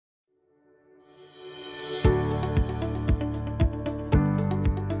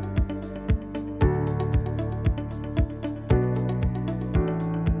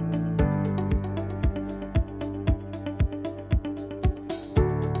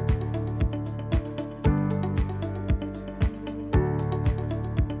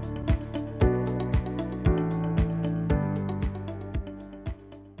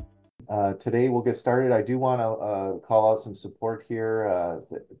Today we'll get started. I do want to call out some support here.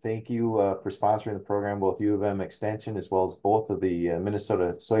 Thank you for sponsoring the program, both U of M Extension as well as both of the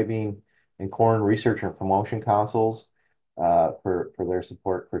Minnesota Soybean and Corn Research and Promotion Councils for their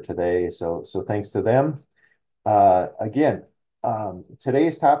support for today. So thanks to them. Again,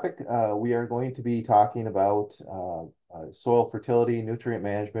 today's topic, we are going to be talking about soil fertility, nutrient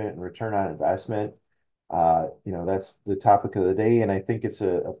management, and return on investment. That's the topic of the day, and I think it's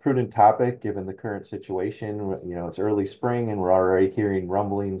a prudent topic given the current situation. It's early spring, and we're already hearing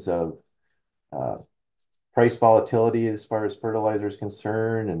rumblings of uh, price volatility as far as fertilizer is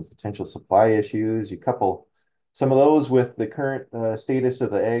concerned and potential supply issues. You couple some of those with the current status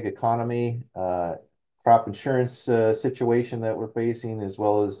of the ag economy, crop insurance situation that we're facing, as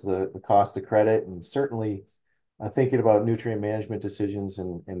well as the cost of credit, and certainly thinking about nutrient management decisions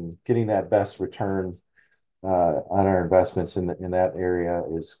and getting that best return on our investments in that area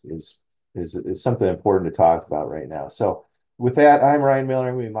is something important to talk about right now. So with that, I'm Ryan Miller.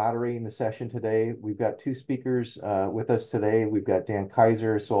 I'm going to be moderating the session today. We've got two speakers with us today. We've got Dan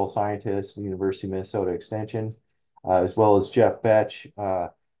Kaiser, soil scientist, University of Minnesota Extension, as well as Jeff Vetsch,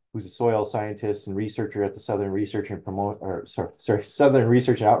 who's a soil scientist and researcher at the Southern Research and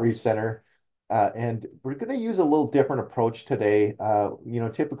Outreach Center. And we're going to use a little different approach today.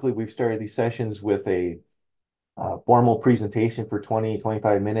 Typically we've started these sessions with a formal presentation for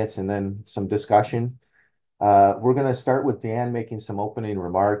 20-25 minutes and then some discussion. We're going to start with Dan making some opening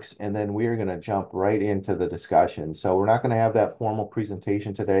remarks, and then we're going to jump right into the discussion. So we're not going to have that formal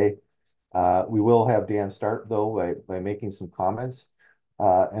presentation today. We will have Dan start, though, by making some comments,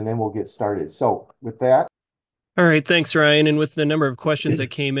 and then we'll get started. So with that. All right, thanks, Ryan. And with the number of questions that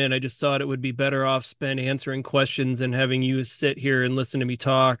came in, I just thought it would be better off spent answering questions and having you sit here and listen to me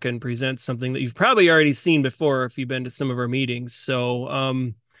talk and present something that you've probably already seen before if you've been to some of our meetings. So,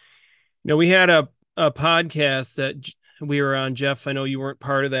 we had a podcast that we were on. Jeff, I know you weren't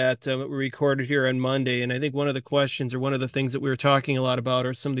part of that. We recorded here on Monday, and I think one of the questions or one of the things that we were talking a lot about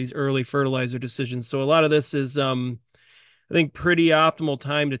are some of these early fertilizer decisions. So a lot of this is I think pretty optimal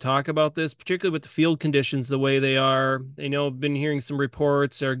time to talk about this, particularly with the field conditions the way they are. I know I've been hearing some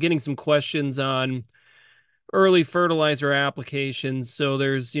reports or getting some questions on early fertilizer applications. So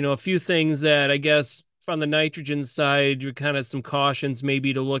there's, a few things that I guess on the nitrogen side, you're kind of some cautions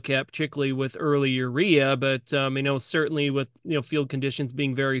maybe to look at, particularly with early urea. But certainly with field conditions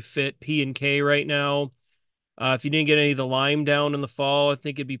being very fit, P and K right now. If you didn't get any of the lime down in the fall, I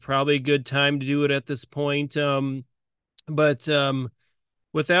think it'd be probably a good time to do it at this point. But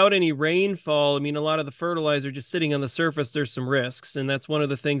without any rainfall, I mean, a lot of the fertilizer just sitting on the surface, there's some risks. And that's one of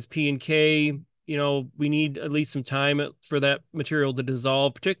the things P and K, we need at least some time for that material to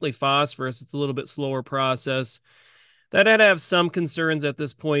dissolve, particularly phosphorus. It's a little bit slower process. That I'd have some concerns at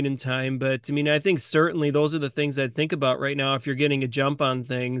this point in time. But I mean, I think certainly those are the things I'd think about right now if you're getting a jump on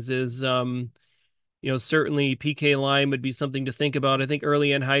things is, certainly PK Lime would be something to think about. I think early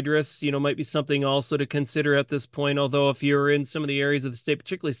anhydrous, might be something also to consider at this point. Although if you're in some of the areas of the state,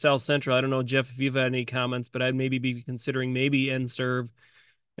 particularly South Central, I don't know, Jeff, if you've had any comments, but I'd maybe be considering maybe NServe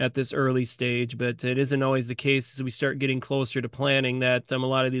at this early stage. But it isn't always the case as we start getting closer to planning that a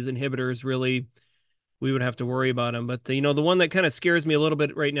lot of these inhibitors really we would have to worry about them. But the one that kind of scares me a little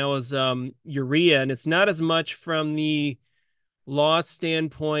bit right now is urea, and it's not as much from the loss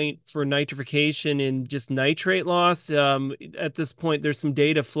standpoint for nitrification and just nitrate loss. At this point, there's some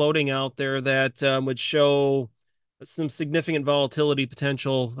data floating out there that would show some significant volatility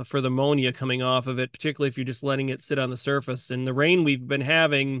potential for the ammonia coming off of it, particularly if you're just letting it sit on the surface. And the rain we've been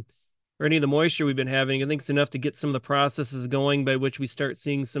having, or any of the moisture we've been having, I think it's enough to get some of the processes going by which we start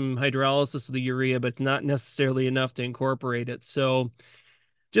seeing some hydrolysis of the urea, but it's not necessarily enough to incorporate it. So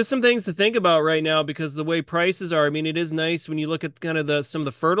just some things to think about right now because the way prices are. I mean, it is nice when you look at kind of some of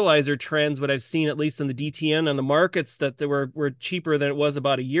the fertilizer trends, what I've seen at least in the DTN on the markets that they were cheaper than it was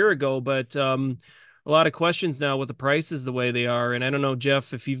about a year ago. But a lot of questions now with the prices the way they are. And I don't know,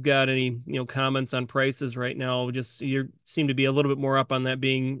 Jeff, if you've got any comments on prices right now. Just you seem to be a little bit more up on that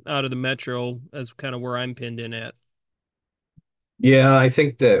being out of the metro as kind of where I'm pinned in at. Yeah, I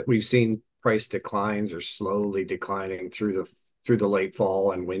think that we've seen price declines or slowly declining through the late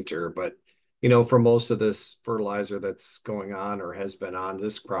fall and winter. But for most of this fertilizer that's going on or has been on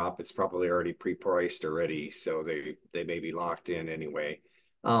this crop, it's probably already pre-priced already, so they may be locked in anyway.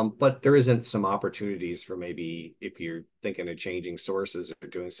 But there isn't some opportunities for maybe if you're thinking of changing sources or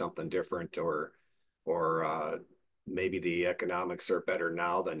doing something different, or maybe the economics are better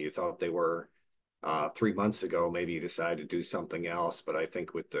now than you thought they were 3 months ago. Maybe you decide to do something else, but I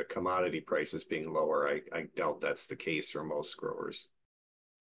think with the commodity prices being lower, I doubt that's the case for most growers.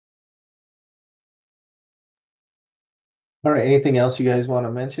 All right, anything else you guys want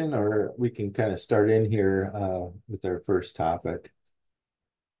to mention, or we can kind of start in here with our first topic?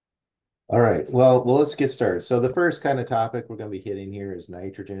 All right, well, let's get started. So the first kind of topic we're going to be hitting here is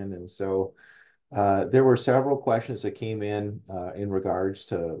nitrogen. And so there were several questions that came in regards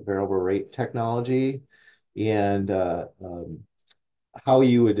to variable rate technology and how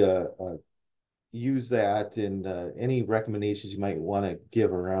you would use that and any recommendations you might want to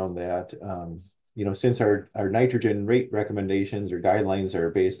give around that. Since our nitrogen rate recommendations or guidelines are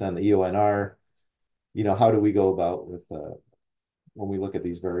based on the EONR, how do we go about with when we look at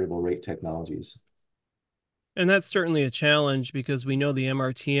these variable rate technologies? And that's certainly a challenge because we know the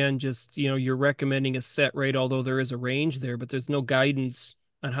MRTN just, you're recommending a set rate, although there is a range there, but there's no guidance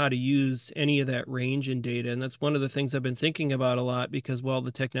on how to use any of that range in data. And that's one of the things I've been thinking about a lot because while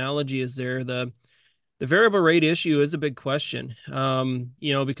the technology is there, the variable rate issue is a big question.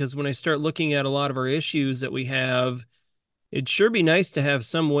 Because when I start looking at a lot of our issues that we have, it'd sure be nice to have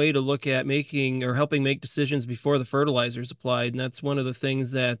some way to look at making or helping make decisions before the fertilizer is applied. And that's one of the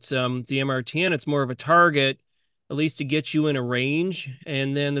things that the MRTN, it's more of a target, at least to get you in a range.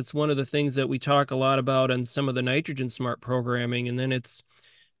 And then it's one of the things that we talk a lot about on some of the nitrogen smart programming. And then it's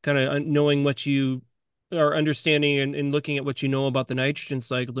kind of knowing what you are understanding and looking at what you know about the nitrogen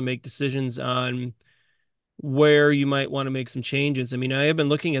cycle to make decisions on where you might want to make some changes. I mean, I have been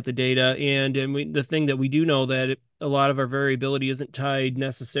looking at the data, and the thing that we do know that a lot of our variability isn't tied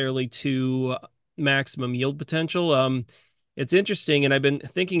necessarily to maximum yield potential. It's interesting, and I've been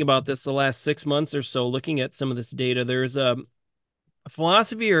thinking about this the last 6 months or so, looking at some of this data. There's a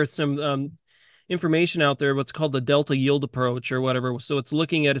philosophy or some information out there, what's called the delta yield approach or whatever. So it's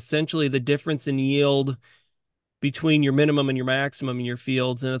looking at essentially the difference in yield between your minimum and your maximum in your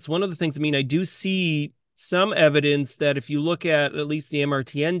fields. And it's one of the things, I mean, I do see some evidence that if you look at least the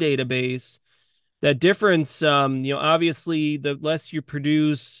MRTN database, that difference, obviously the less you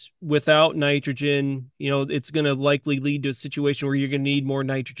produce without nitrogen, it's going to likely lead to a situation where you're going to need more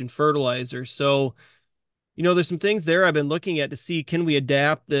nitrogen fertilizer. So, there's some things there I've been looking at to see, can we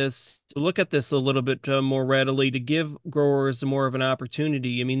adapt this to look at this a little bit more readily to give growers more of an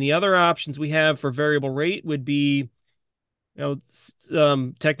opportunity. I mean, the other options we have for variable rate would be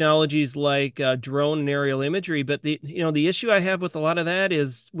technologies like drone and aerial imagery. But the issue I have with a lot of that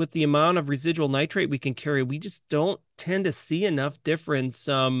is with the amount of residual nitrate we can carry, we just don't tend to see enough difference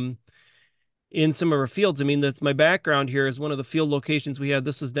in some of our fields. I mean, that's my background here is one of the field locations we had.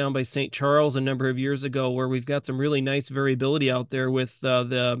 This was down by St. Charles a number of years ago, where we've got some really nice variability out there with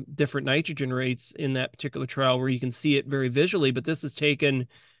the different nitrogen rates in that particular trial, where you can see it very visually. But this is taken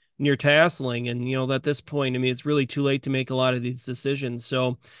near tasseling, and at this point, I mean, it's really too late to make a lot of these decisions.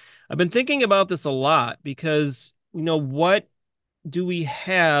 So I've been thinking about this a lot because what do we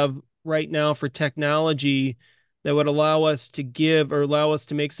have right now for technology that would allow us to give or allow us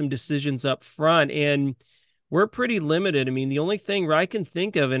to make some decisions up front? And we're pretty limited. I mean, the only thing I can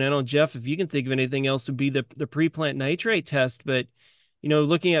think of, and I don't know, Jeff, if you can think of anything else, would be the pre-plant nitrate test. But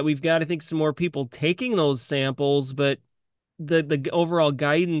looking at, we've got, I think, some more people taking those samples, but the overall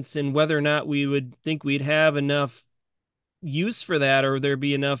guidance and whether or not we would think we'd have enough use for that, or there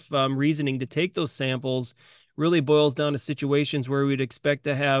be enough reasoning to take those samples, really boils down to situations where we'd expect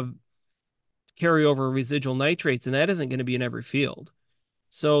to have carryover residual nitrates, and that isn't going to be in every field.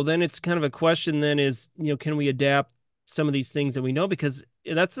 So then it's kind of a question then is, can we adapt some of these things that we know? Because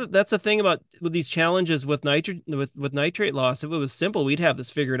that's the thing about with these challenges with nitrate loss. If it was simple, we'd have this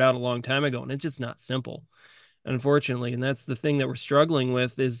figured out a long time ago, and it's just not simple, unfortunately. And that's the thing that we're struggling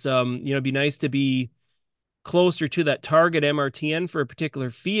with is, it'd be nice to be closer to that target MRTN for a particular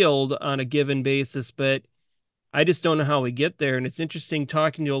field on a given basis, but I just don't know how we get there. And it's interesting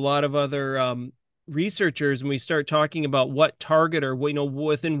talking to a lot of other researchers, and we start talking about what target or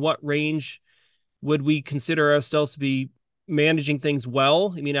within what range would we consider ourselves to be managing things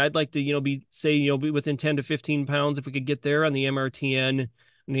well. I mean, I'd like to be within 10 to 15 pounds. If we could get there on the MRTN on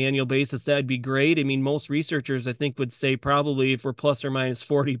an annual basis, that'd be great. I mean, most researchers I think would say probably if we're plus or minus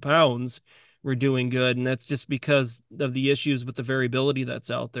 40 pounds, we're doing good. And that's just because of the issues with the variability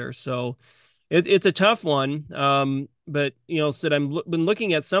that's out there. So it's a tough one. But Sid, been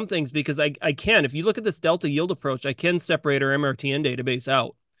looking at some things because I can, if you look at this delta yield approach, I can separate our MRTN database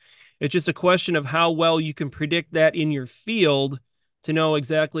out. It's just a question of how well you can predict that in your field to know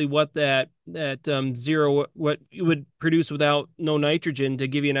exactly what that zero, what you would produce without no nitrogen, to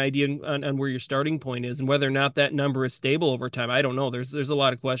give you an idea on where your starting point is and whether or not that number is stable over time. I don't know. There's a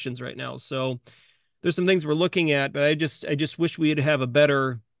lot of questions right now. So there's some things we're looking at, but I just wish we'd have a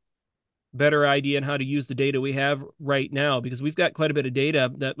better idea on how to use the data we have right now, because we've got quite a bit of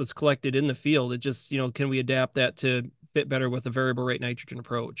data that was collected in the field. It just, can we adapt that to fit better with a variable rate nitrogen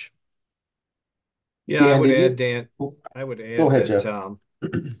approach. Yeah, I Dan, would did add, you? Dan, Oh, I would go add ahead, that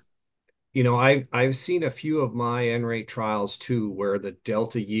Jeff. I've seen a few of my N rate trials too, where the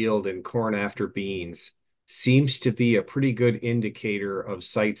delta yield in corn after beans seems to be a pretty good indicator of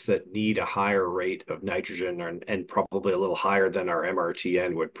sites that need a higher rate of nitrogen and probably a little higher than our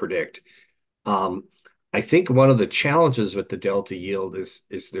MRTN would predict. Um, I think one of the challenges with the delta yield is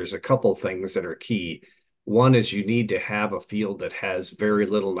there's a couple things that are key. One is you need to have a field that has very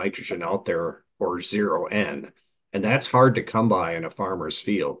little nitrogen out there or zero N. And that's hard to come by in a farmer's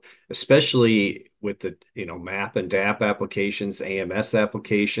field, especially with the MAP and DAP applications, AMS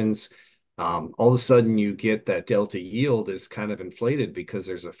applications. All of a sudden you get that delta yield is kind of inflated because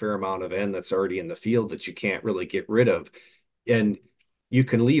there's a fair amount of N that's already in the field that you can't really get rid of. And you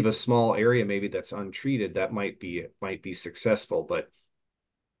can leave a small area maybe that's untreated that might be successful. But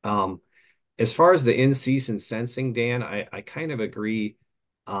um, as far as the in-season sensing, Dan, I kind of agree.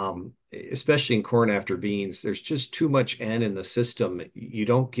 Especially in corn after beans, there's just too much N in the system. You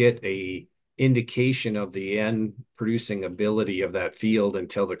don't get a indication of the N producing ability of that field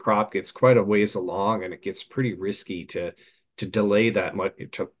until the crop gets quite a ways along, and it gets pretty risky to delay that much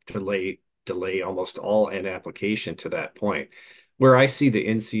to delay almost all N application to that point. Where I see the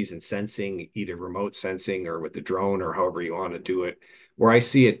in-season sensing, either remote sensing or with the drone or however you want to do it, where I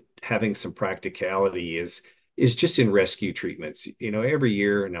see it having some practicality is just in rescue treatments. Every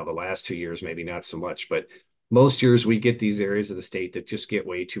year, now the last 2 years, maybe not so much, but most years we get these areas of the state that just get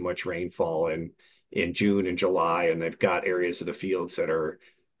way too much rainfall in June and July, and they've got areas of the fields that are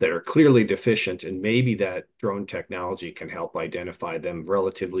clearly deficient, and maybe that drone technology can help identify them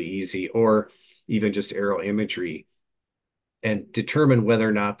relatively easy, or even just aerial imagery and determine whether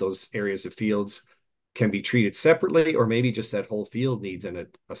or not those areas of fields can be treated separately, or maybe just that whole field needs a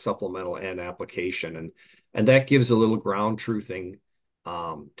supplemental N application. And that gives a little ground truthing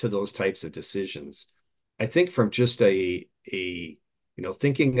to those types of decisions. I think from just thinking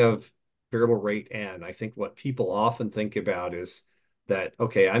of variable rate N, I think what people often think about is that,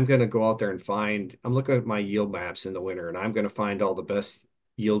 okay, I'm going to go out there and I'm looking at my yield maps in the winter, and I'm going to find all the best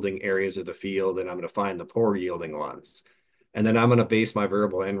yielding areas of the field, and I'm going to find the poor yielding ones. And then I'm going to base my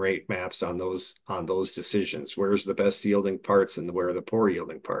variable N rate maps on those decisions. Where's the best yielding parts and where are the poor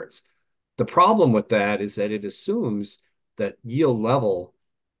yielding parts? The problem with that is that it assumes that yield level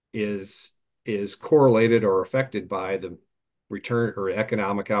is correlated or affected by the return or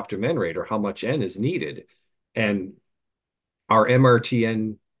economic optimum N rate, or how much N is needed. And our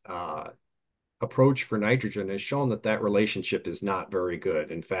MRTN approach for nitrogen has shown that that relationship is not very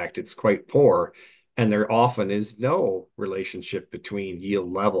good. In fact, it's quite poor. And there often is no relationship between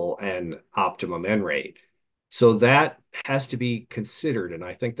yield level and optimum N rate. So that has to be considered. And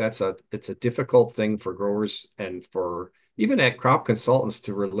I think it's a difficult thing for growers and for even at crop consultants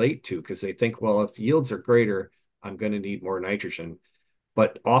to relate to, because they think, well, if yields are greater, I'm going to need more nitrogen.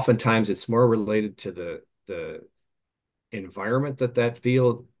 But oftentimes it's more related to the environment that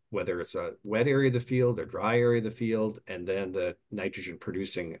field, whether it's a wet area of the field or dry area of the field, and then the nitrogen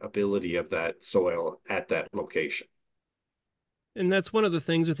producing ability of that soil at that location. And that's one of the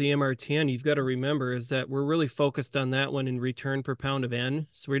things with the MRTN you've got to remember is that we're really focused on that one in return per pound of N.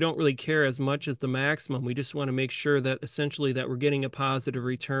 So we don't really care as much as the maximum. We just want to make sure that essentially that we're getting a positive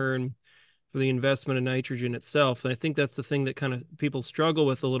return for the investment in nitrogen itself. And I think that's the thing that kind of people struggle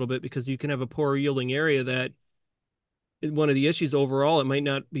with a little bit, because you can have a poor yielding area that one of the issues overall, it might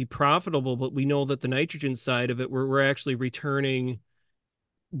not be profitable, but we know that the nitrogen side of it, we're actually returning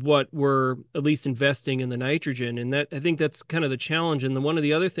what we're at least investing in the nitrogen. And that, I think that's kind of the challenge. And one of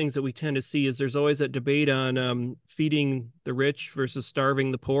the other things that we tend to see is there's always that debate on feeding the rich versus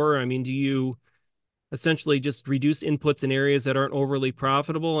starving the poor. I mean, do you essentially just reduce inputs in areas that aren't overly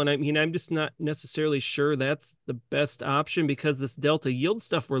profitable? And I mean, I'm just not necessarily sure that's the best option, because this delta yield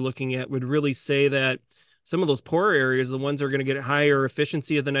stuff we're looking at would really say that some of those poorer areas, the ones that are going to get higher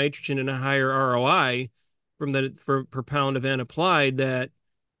efficiency of the nitrogen and a higher ROI from per pound of N applied, that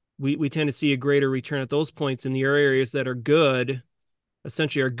we tend to see a greater return at those points. In the areas that are good,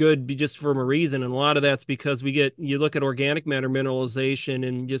 essentially are good just from a reason. And a lot of that's because you look at organic matter mineralization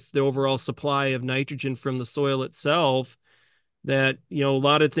and just the overall supply of nitrogen from the soil itself, that, a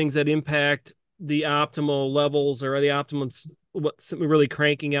lot of things that impact the optimal levels or the optimum, what's really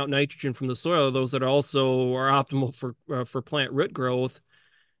cranking out nitrogen from the soil, those that also are optimal for plant root growth.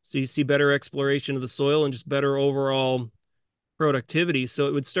 So you see better exploration of the soil and just better overall productivity. So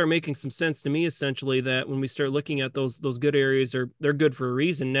it would start making some sense to me, essentially, that when we start looking at those good areas, they're good for a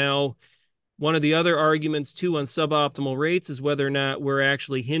reason. Now, One of the other arguments too on suboptimal rates is whether or not we're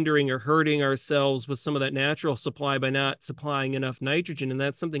actually hindering or hurting ourselves with some of that natural supply by not supplying enough nitrogen. And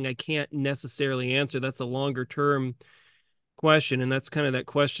that's something I can't necessarily answer. That's a longer term question. And that's kind of that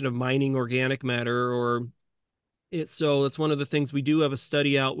question of mining organic matter or so it's one of the things we do have a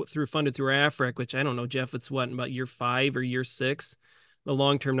study out funded through AFREC, which I don't know, Jeff, it's what, about year 5 or year 6, the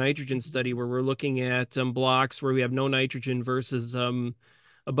long-term nitrogen study where we're looking at blocks where we have no nitrogen versus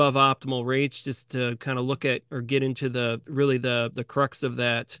above optimal rates, just to kind of look at or get into the crux of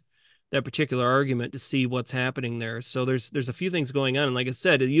that particular argument to see what's happening there. So there's a few things going on. And like I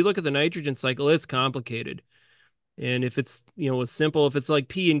said, you look at the nitrogen cycle, it's complicated. And if it's, as simple, if it's like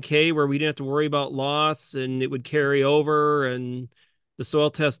P and K where we didn't have to worry about loss and it would carry over and the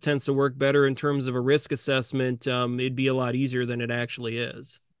soil test tends to work better in terms of a risk assessment, it'd be a lot easier than it actually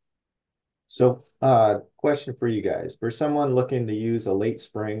is. So, question for you guys. For someone looking to use a late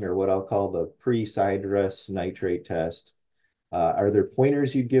spring or what I'll call the pre-side dress nitrate test, are there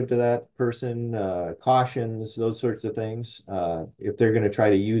pointers you'd give to that person, cautions, those sorts of things, if they're going to try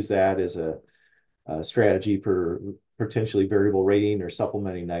to use that as a strategy for potentially variable rating or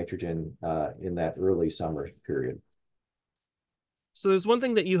supplementing nitrogen in that early summer period? So there's one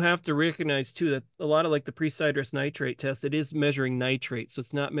thing that you have to recognize too, that a lot of like the pre-sidrous nitrate test, it is measuring nitrate. So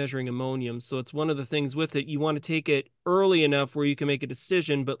it's not measuring ammonium. So it's one of the things with it, you want to take it early enough where you can make a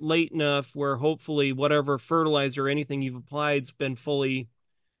decision, but late enough where hopefully whatever fertilizer or anything you've applied's been fully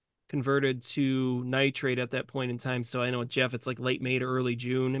converted to nitrate at that point in time. So I know, Jeff, it's like late May to early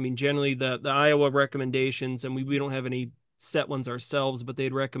June. I mean, generally the Iowa recommendations, and we don't have any set ones ourselves, but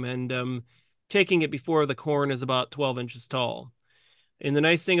they'd recommend taking it before the corn is about 12 inches tall. And the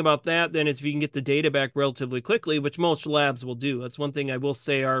nice thing about that then is if you can get the data back relatively quickly, which most labs will do. That's one thing I will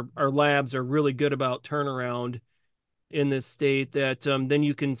say our labs are really good about turnaround in this state, that then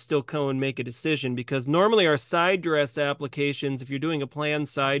you can still go and make a decision, because normally our side dress applications, if you're doing a planned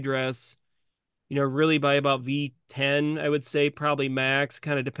side dress, really by about V10, I would say probably max.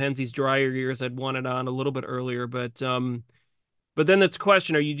 Kind of depends. These drier years, I'd want it on a little bit earlier, but then that's a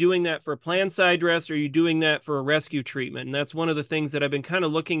question, are you doing that for a planned side dress or are you doing that for a rescue treatment? And that's one of the things that I've been kind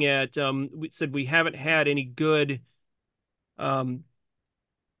of looking at. We said we haven't had any good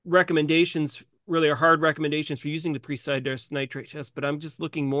recommendations, really, are hard recommendations for using the pre-side dress nitrate test, but I'm just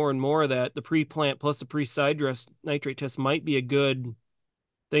looking more and more that the pre-plant plus the pre-side dress nitrate test might be a good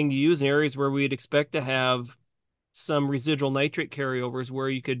thing to use in areas where we'd expect to have some residual nitrate carryovers, where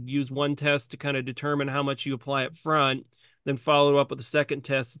you could use one test to kind of determine how much you apply up front, then follow up with a second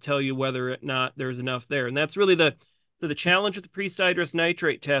test to tell you whether or not there's enough there. And that's really the challenge with the pre-sidrous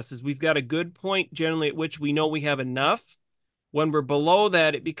nitrate test, is we've got a good point generally at which we know we have enough. When we're below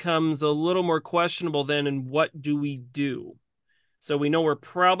that, it becomes a little more questionable then, and what do we do? So we know we're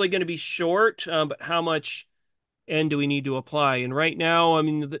probably going to be short, but how much N do we need to apply? And right now, I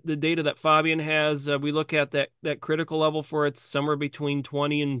mean, the data that Fabian has, we look at that critical level for it's somewhere between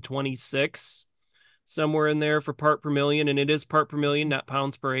 20 and 26, somewhere in there for part per million. And it is part per million, not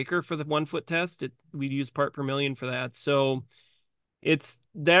pounds per acre for the 1 foot test. We'd use part per million for that. So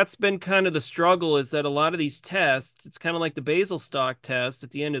that's been kind of the struggle, is that a lot of these tests, it's kind of like the basal stock test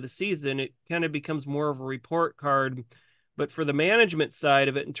at the end of the season. It kind of becomes more of a report card. But for the management side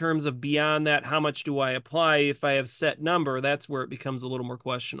of it, in terms of beyond that, how much do I apply if I have set number, that's where it becomes a little more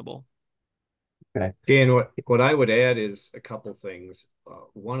questionable. Okay. Dan, what I would add is a couple things.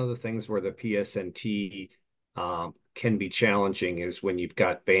 One of the things where the PSNT can be challenging is when you've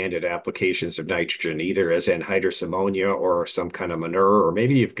got banded applications of nitrogen, either as anhydrous ammonia or some kind of manure, or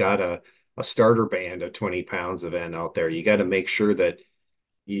maybe you've got a starter band of 20 pounds of N out there. You got to make sure that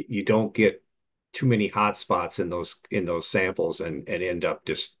you don't get too many hot spots in those samples and end up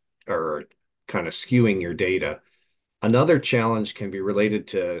just or kind of skewing your data. Another challenge can be related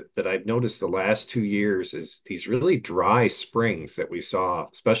to that I've noticed the last 2 years is these really dry springs that we saw,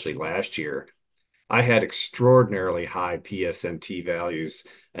 especially last year. I had extraordinarily high PSNT values,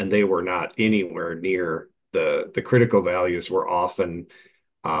 and they were not anywhere near the critical values were often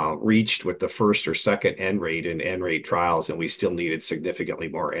reached with the first or second N rate in N rate trials, and we still needed significantly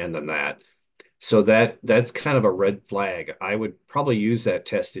more N than that. So that's kind of a red flag. I would probably use that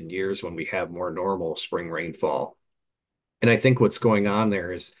test in years when we have more normal spring rainfall. And I think what's going on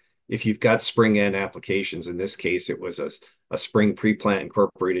there is if you've got spring N applications, in this case, it was a spring pre-plant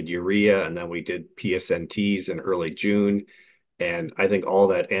incorporated urea, and then we did PSNTs in early June. And I think all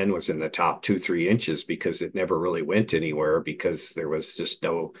that N was in the top 2-3 inches because it never really went anywhere because there was just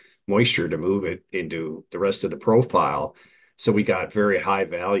no moisture to move it into the rest of the profile. So we got very high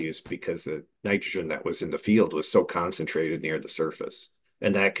values because the nitrogen that was in the field was so concentrated near the surface.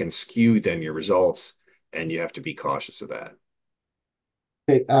 and that can skew then your results, and you have to be cautious of that.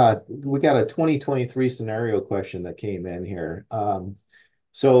 Okay, we got a 2023 scenario question that came in here.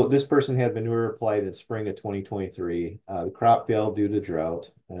 So this person had manure applied in spring of 2023. The crop failed due to drought,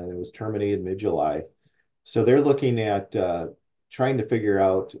 and it was terminated mid-July. So they're looking at trying to figure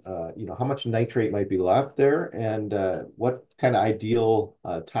out, how much nitrate might be left there and what kind of ideal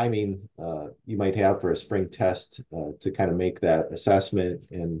timing you might have for a spring test to kind of make that assessment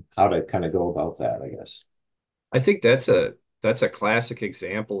and how to kind of go about that, I guess. I think that's a classic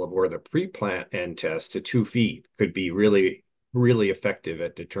example of where the pre-plant end test to 2 feet could be really, really effective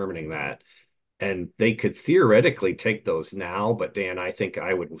at determining that. And they could theoretically take those now, but Dan, I think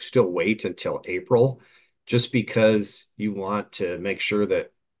I would still wait until April, just because you want to make sure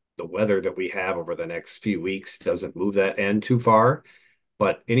that the weather that we have over the next few weeks doesn't move that end too far.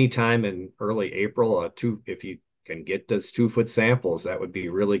 But anytime in early April, if you can get those 2 foot samples, that would be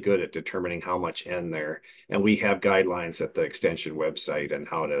really good at determining how much N there. And we have guidelines at the extension website and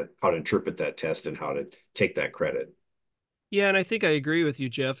how to interpret that test and how to take that credit. Yeah, and I think I agree with you,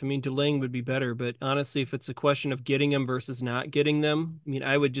 Jeff. I mean, delaying would be better, but honestly, if it's a question of getting them versus not getting them, I mean,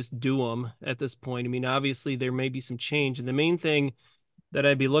 I would just do them at this point. I mean, obviously, there may be some change. And the main thing that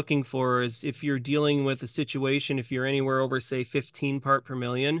I'd be looking for is if you're dealing with a situation, if you're anywhere over, say, 15 part per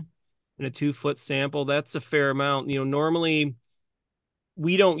million in a 2 foot sample, that's a fair amount. Normally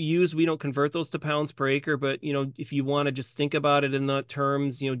we don't convert those to pounds per acre, but if you want to just think about it in the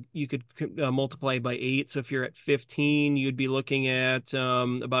terms, you could multiply by 8. So if you're at 15, you'd be looking at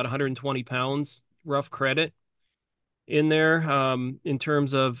about 120 pounds rough credit in there, in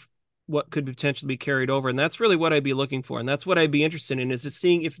terms of what could potentially be carried over. And that's really what I'd be looking for. And that's what I'd be interested in, is just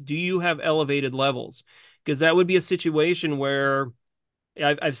seeing if do you have elevated levels? Because that would be a situation where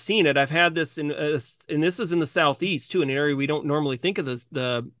I've seen it. I've had this and this is in the southeast too, an area we don't normally think of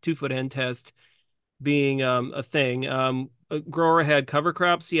the 2 foot end test being a thing. A grower had cover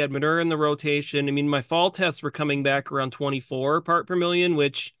crops. He had manure in the rotation. I mean, my fall tests were coming back around 24 part per million,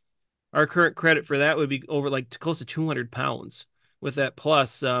 which our current credit for that would be over like close to 200 pounds with that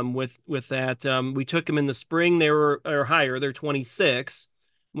plus. With that, we took them in the spring. They were or higher. They're 26.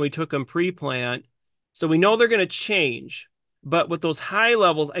 We took them pre-plant, so we know they're going to change. But with those high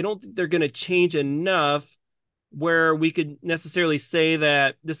levels, I don't think they're going to change enough where we could necessarily say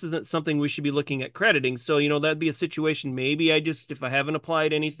that this isn't something we should be looking at crediting. So, that'd be a situation. Maybe if I haven't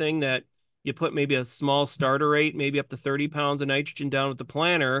applied anything, that you put maybe a small starter rate, maybe up to 30 pounds of nitrogen down with the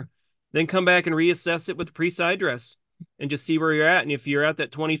planter, then come back and reassess it with the pre-side dress and just see where you're at. And if you're at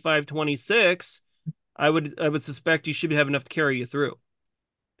that 25, 26, I would suspect you should have enough to carry you through.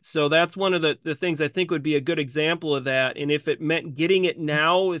 So that's one of the things I think would be a good example of that. And if it meant getting it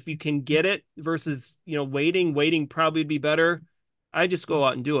now, if you can get it versus, waiting probably would be better. I just go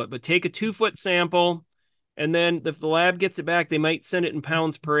out and do it, but take a 2 foot sample. And then if the lab gets it back, they might send it in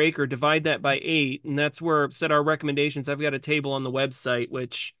pounds per acre, divide that by 8. And that's where I've set our recommendations. I've got a table on the website,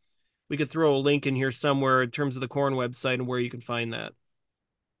 which we could throw a link in here somewhere in terms of the corn website and where you can find that.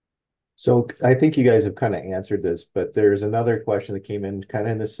 So I think you guys have kind of answered this, but there's another question that came in kind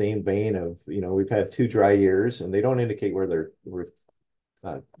of in the same vein of, we've had 2 dry years and they don't indicate where we're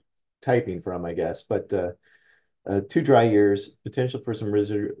typing from, I guess, but 2 dry years, potential for some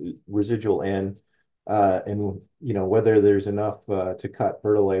residual N, and whether there's enough to cut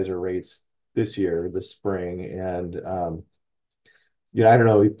fertilizer rates this year, this spring, and I don't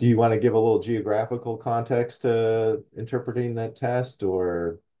know. Do you want to give a little geographical context to interpreting that test,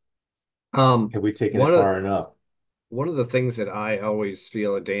 or Um, have we taken one it of far enough? one of the things that I always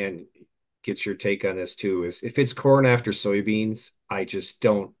feel, and Dan gets your take on this too, is if it's corn after soybeans, I just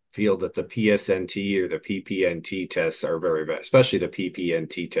don't feel that the PSNT or the PPNT tests are very bad, especially the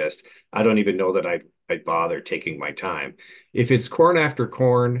PPNT test. I don't even know that I'd bother taking my time. If it's corn after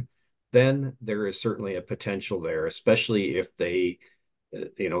corn, then there is certainly a potential there, especially if they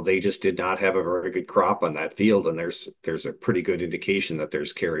just did not have a very good crop on that field, and there's a pretty good indication that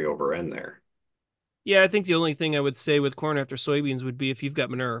there's carryover in there. Yeah, I think the only thing I would say with corn after soybeans would be if you've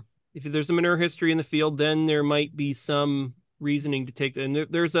got manure. If there's a manure history in the field, then there might be some reasoning to take that. And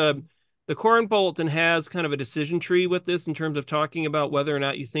the corn bulletin has kind of a decision tree with this in terms of talking about whether or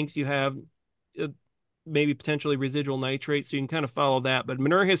not you think you have uh, maybe potentially residual nitrate. So you can kind of follow that. But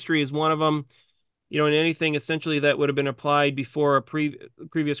manure history is one of them. And anything essentially that would have been applied before a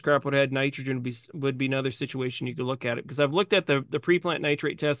previous crop would have had nitrogen would be another situation you could look at it. Because I've looked at the pre-plant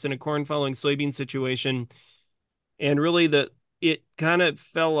nitrate test in a corn following soybean situation, and really it kind of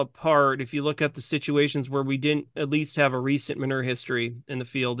fell apart if you look at the situations where we didn't at least have a recent manure history in the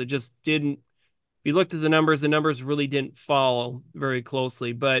field. It just didn't you looked at the numbers really didn't follow very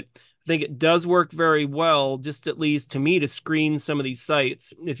closely. But I think it does work very well, just at least to me, to screen some of these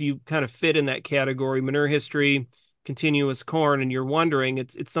sites. If you kind of fit in that category, manure history, continuous corn, and you're wondering,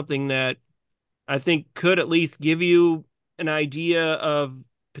 it's something that I think could at least give you an idea of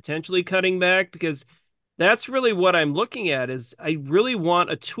potentially cutting back, because that's really what I'm looking at. Is I really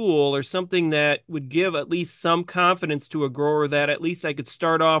want a tool or something that would give at least some confidence to a grower that at least I could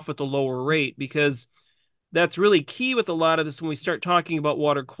start off with a lower rate, because that's really key with a lot of this when we start talking about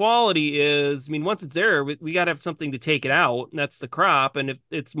water quality. Is, I mean, once it's there, we got to have something to take it out, and that's the crop. And if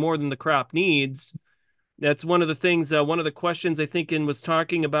it's more than the crop needs, that's one of the things. One of the questions I think in was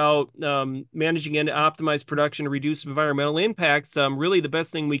talking about managing and optimize production to reduce environmental impacts. Really, the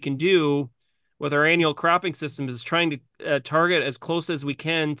best thing we can do with our annual cropping system is trying to target as close as we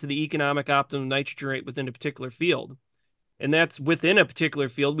can to the economic optimum nitrogen rate within a particular field. And that's within a particular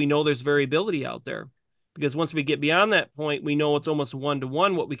field. We know there's variability out there, because once we get beyond that point, we know it's almost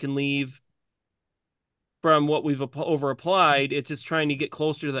 1-to-1 what we can leave from what we've over applied. It's just trying to get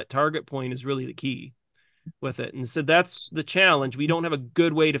closer to that target point is really the key with it. And so that's the challenge. We don't have a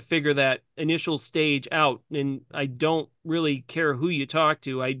good way to figure that initial stage out. And I don't really care who you talk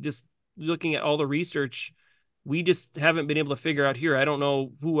to. I just, looking at all the research, we just haven't been able to figure out here. I don't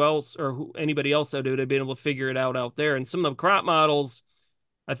know who else or who anybody else out there would have been able to figure it out there. And some of the crop models,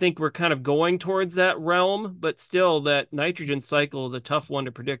 I think we're kind of going towards that realm, but still that nitrogen cycle is a tough one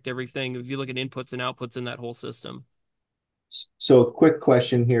to predict everything if you look at inputs and outputs in that whole system. So quick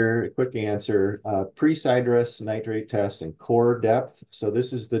question here, quick answer. Pre-sidrus nitrate test and core depth. So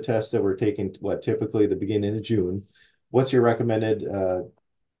this is the test that we're taking, what, typically the beginning of June. What's your recommended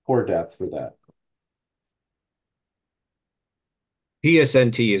core depth for that?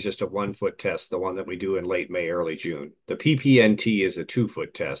 PSNT is just a 1 foot test, the one that we do in late May, early June. The PPNT is a 2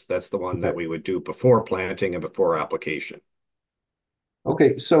 foot test. That's the one that we would do before planting and before application.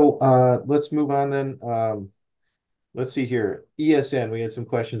 Okay, so let's move on then. Let's see here. ESN, we had some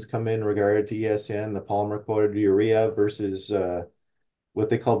questions come in regarding to ESN, the polymer coated urea versus what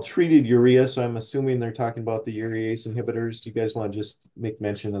they call treated urea. So I'm assuming they're talking about the urease inhibitors. Do you guys want to just make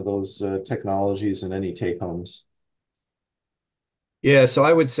mention of those technologies and any take homes? Yeah, so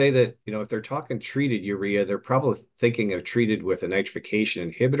I would say that, if they're talking treated urea, they're probably thinking of treated with a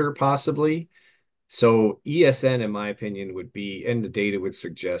nitrification inhibitor, possibly. So ESN, in my opinion, would be, and the data would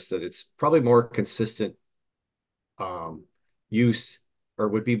suggest that it's probably more consistent use, or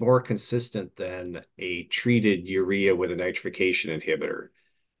would be more consistent than a treated urea with a nitrification inhibitor.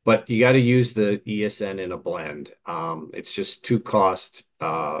 But you got to use the ESN in a blend. It's just too cost.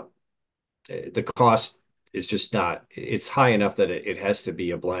 The cost is just not, it's high enough that it has to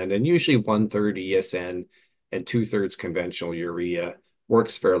be a blend. And usually 1/3 ESN and 2/3 conventional urea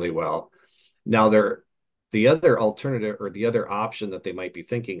works fairly well. Now, the other alternative, or the other option that they might be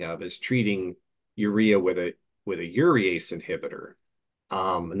thinking of, is treating urea with a urease inhibitor.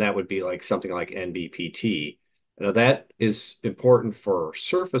 And that would be like something like NBPT. Now, that is important for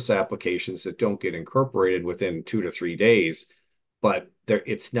surface applications that don't get incorporated within 2 to 3 days, but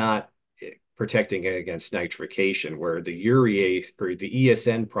it's not protecting it against nitrification, where the urease or the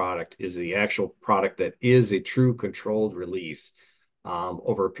ESN product is the actual product that is a true controlled release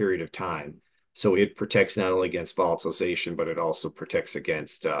over a period of time. So it protects not only against volatilization, but it also protects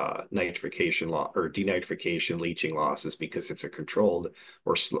against nitrification or denitrification leaching losses, because it's a controlled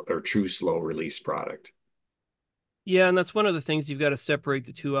or true slow release product. Yeah, and that's one of the things you've got to separate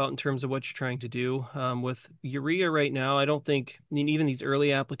the two out in terms of what you're trying to do. With urea right now, I don't think, I mean, even these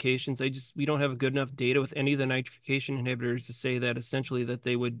early applications, we don't have a good enough data with any of the nitrification inhibitors to say that essentially that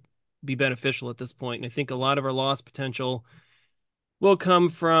they would be beneficial at this point. And I think a lot of our loss potential will come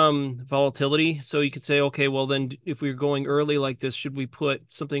from volatility. So you could say, okay, well then if we were going early like this, should we put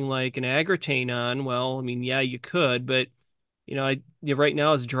something like an agritane on? Well, I mean, yeah, you could, but right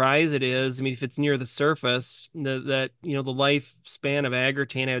now, as dry as it is, I mean, if it's near the surface, the lifespan of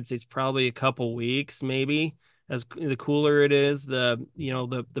agritane, I would say, is probably a couple weeks, maybe. As the cooler it is, the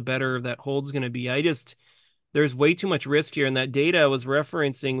better that hold's going to be. There's way too much risk here, and that data I was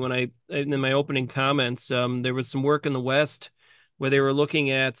referencing in my opening comments. There was some work in the West where they were looking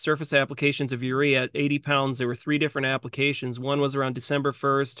at surface applications of urea at 80 pounds. There were 3 different applications. One was around December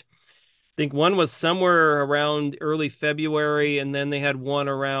 1st. I think one was somewhere around early February, and then they had one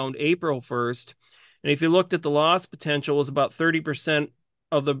around April 1st. And if you looked at the loss potential, it was about 30%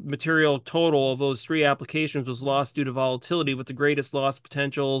 of the material total of those 3 applications was lost due to volatility, with the greatest loss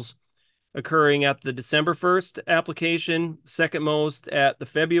potentials occurring at the December 1st application, second most at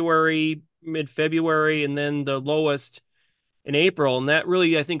the mid-February, and then the lowest in April. And that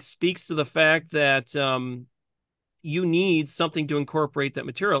really, I think, speaks to the fact that you need something to incorporate that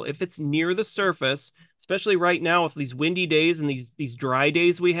material. If it's near the surface, especially right now with these windy days and these dry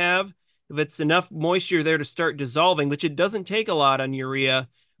days we have, if it's enough moisture there to start dissolving, which it doesn't take a lot on urea,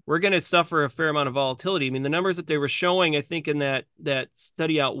 we're going to suffer a fair amount of volatility. I mean, the numbers that they were showing, I think, in that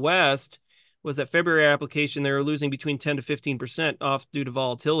study out west was that February application, they were losing between 10 to 15% off due to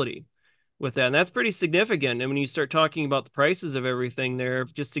volatility with that. And that's pretty significant. And when you start talking about the prices of everything there,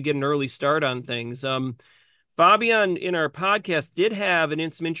 just to get an early start on things. Fabian in our podcast did have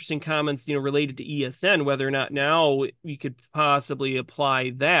some interesting comments, related to ESN, whether or not now you could possibly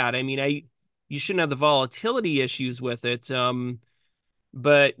apply that. I mean, you shouldn't have the volatility issues with it.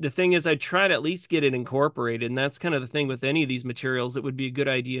 But the thing is, I try to at least get it incorporated. And that's kind of the thing with any of these materials. It would be a good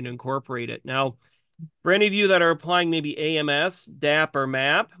idea to incorporate it. Now, for any of you that are applying maybe AMS, DAP, or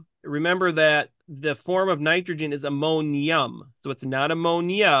MAP, remember that the form of nitrogen is ammonium. So it's not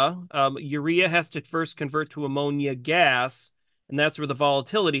ammonia. Urea has to first convert to ammonia gas, and that's where the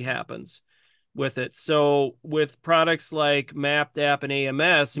volatility happens with it. So with products like MAP, DAP, and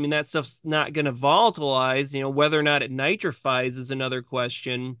AMS, I mean, that stuff's not going to volatilize. Whether or not it nitrifies is another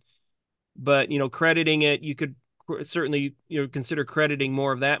question. But, crediting it, you could certainly consider crediting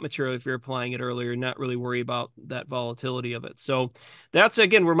more of that material if you're applying it earlier and not really worry about that volatility of it. So that's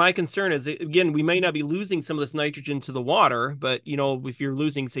again where my concern is. Again, we may not be losing some of this nitrogen to the water, but if you're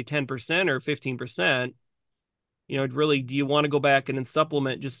losing say 10% or 15%, really, do you want to go back and then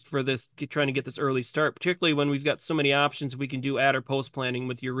supplement just for this, trying to get this early start, particularly when we've got so many options we can do at or post planting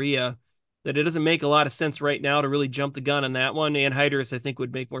with urea, that it doesn't make a lot of sense right now to really jump the gun on that one. Anhydrous, I think,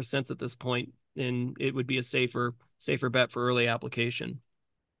 would make more sense at this point, and it would be a safer bet for early application.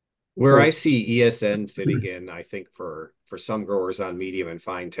 Where I see ESN fitting in, I think for some growers on medium and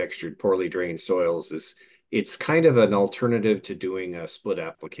fine textured, poorly drained soils, is it's kind of an alternative to doing a split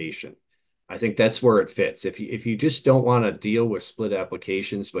application. I think that's where it fits. If you just don't want to deal with split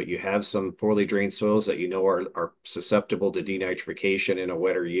applications, but you have some poorly drained soils that are susceptible to denitrification in a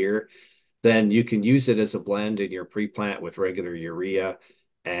wetter year, then you can use it as a blend in your pre-plant with regular urea,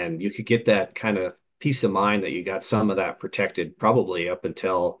 and you could get that kind of peace of mind that you got some of that protected probably up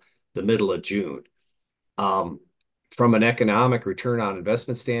until the middle of June. From an economic return on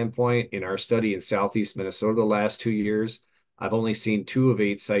investment standpoint, in our study in Southeast Minnesota the last 2 years, I've only seen 2 of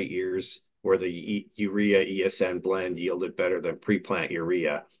 8 site years where the urea ESN blend yielded better than pre-plant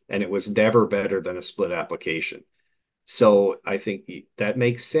urea, and it was never better than a split application. So I think that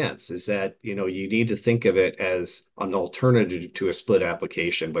makes sense, is that, you need to think of it as an alternative to a split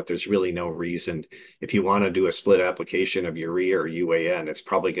application, but there's really no reason. If you want to do a split application of urea or UAN, it's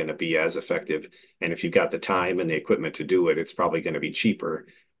probably going to be as effective. And if you've got the time and the equipment to do it, it's probably going to be cheaper.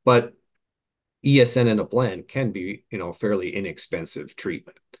 But ESN in a blend can be, fairly inexpensive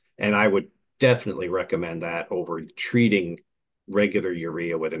treatment. And I would definitely recommend that over treating regular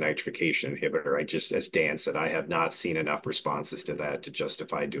urea with a nitrification inhibitor. As Dan said, I have not seen enough responses to that to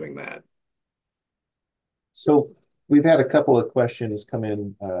justify doing that. So we've had a couple of questions come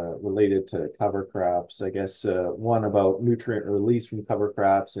in related to cover crops. I guess one about nutrient release from cover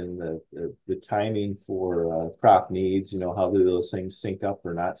crops and the timing for crop needs. How do those things sync up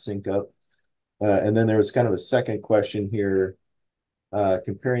or not sync up? And then there was kind of a second question here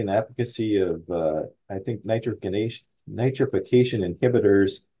comparing the efficacy of I think nitrification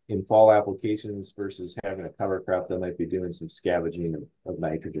inhibitors in fall applications versus having a cover crop that might be doing some scavenging of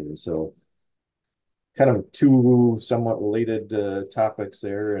nitrogen. So kind of two somewhat related topics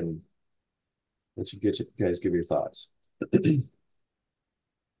there, and let you guys give your thoughts.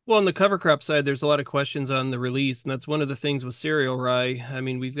 Well, on the cover crop side, there's a lot of questions on the release, and that's one of the things with cereal rye. I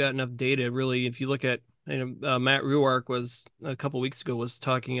mean, we've got enough data, really. If you look at, Matt Ruark was a couple weeks ago was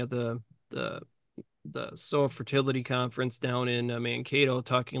talking at the soil fertility conference down in Mankato,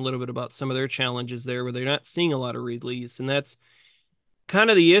 talking a little bit about some of their challenges there, where they're not seeing a lot of release, and that's kind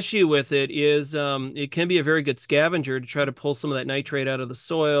of the issue with it. Is it can be a very good scavenger to try to pull some of that nitrate out of the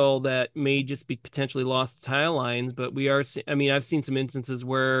soil that may just be potentially lost to tile lines. But I've seen some instances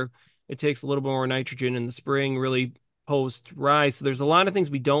where it takes a little bit more nitrogen in the spring, really post rise. So there's a lot of things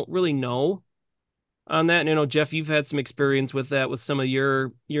we don't really know on that. And Jeff, you've had some experience with that with some of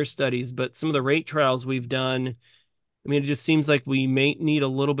your studies, but some of the rate trials we've done, I mean, it just seems like we may need a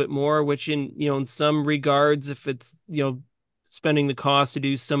little bit more, which in some regards, if it's, spending the cost to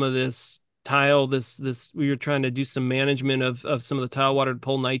do some of this tile, we were trying to do some management of some of the tile water to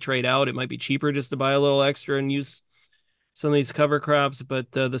pull nitrate out. It might be cheaper just to buy a little extra and use some of these cover crops.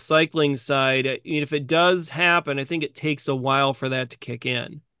 But the cycling side, if it does happen, I think it takes a while for that to kick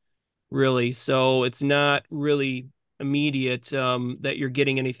in, really. So it's not really, immediate that you're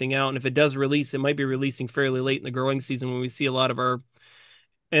getting anything out. And if it does release, it might be releasing fairly late in the growing season when we see a lot of our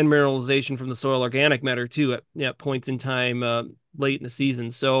end mineralization from the soil organic matter too at points in time late in the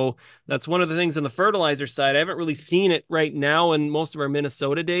season. So that's one of the things on the fertilizer side. I haven't really seen it right now in most of our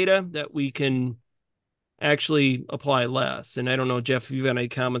Minnesota data that we can actually apply less. And I don't know, Jeff, if you've got any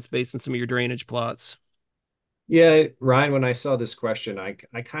comments based on some of your drainage plots. Yeah, Ryan, when I saw this question,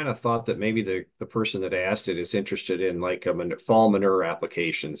 I kind of thought that maybe the person that asked it is interested in like fall manure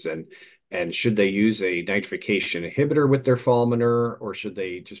applications and should they use a nitrification inhibitor with their fall manure, or should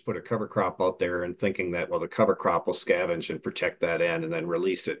they just put a cover crop out there and thinking that, well, the cover crop will scavenge and protect that end and then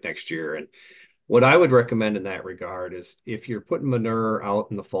release it next year. And what I would recommend in that regard is if you're putting manure out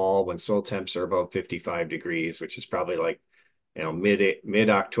in the fall when soil temps are above 55 degrees, which is probably like, mid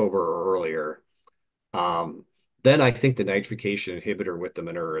October or earlier, um, then I think the nitrification inhibitor with the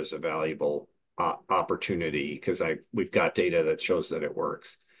manure is a valuable opportunity because we've got data that shows that it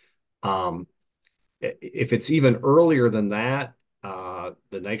works. Um, if it's even earlier than that, the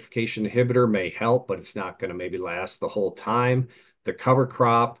nitrification inhibitor may help, but it's not going to maybe last the whole time. The cover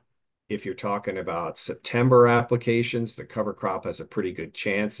crop, if you're talking about September applications, the cover crop has a pretty good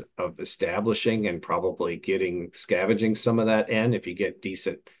chance of establishing and probably scavenging some of that N if you get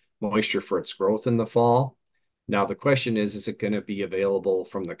decent moisture for its growth in the fall. Now, the question is it going to be available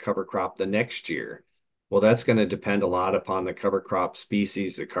from the cover crop the next year? Well, that's going to depend a lot upon the cover crop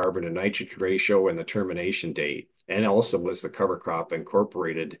species, the carbon to nitrogen ratio, and the termination date. And also, was the cover crop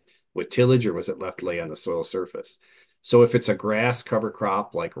incorporated with tillage or was it left lay on the soil surface? So if it's a grass cover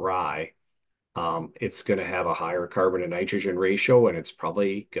crop like rye, it's going to have a higher carbon to nitrogen ratio, and it's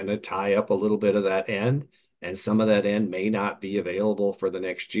probably going to tie up a little bit of that end. And some of that end may not be available for the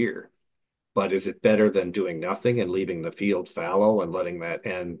next year. But is it better than doing nothing and leaving the field fallow and letting that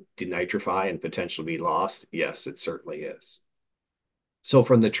end denitrify and potentially be lost? Yes, it certainly is. So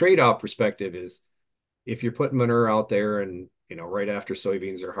from the trade-off perspective is if you're putting manure out there and right after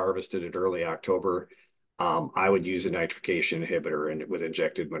soybeans are harvested in early October, I would use a nitrification inhibitor with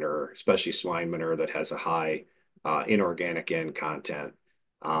injected manure, especially swine manure that has a high inorganic N content.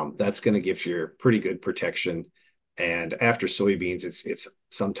 That's going to give you pretty good protection. And after soybeans, it's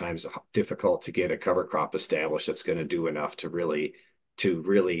sometimes difficult to get a cover crop established that's going to do enough to really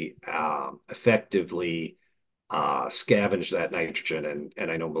effectively scavenge that nitrogen.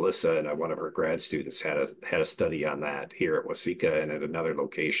 And I know Melissa and one of her grad students had a study on that here at Waseca and at another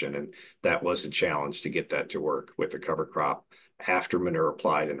location, and that was a challenge to get that to work with the cover crop after manure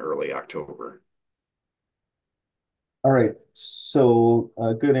applied in early October. All right, so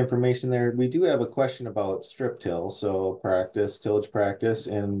good information there. We do have a question about strip till, so tillage practice,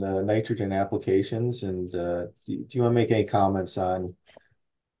 and nitrogen applications. And do you want to make any comments on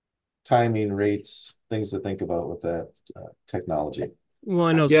timing, rates, things to think about with that technology? Well,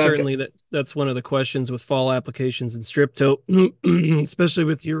 I know Yeah, certainly that's one of the questions with fall applications and strip till, especially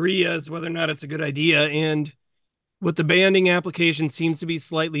with urea, is whether or not it's a good idea. And with the banding application seems to be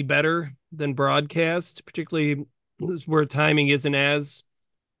slightly better than broadcast, particularly where timing isn't as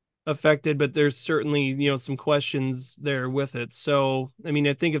affected, but there's certainly, some questions there with it. So, I mean,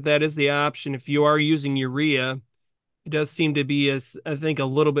 I think if that is the option, if you are using urea, it does seem to be, I think, a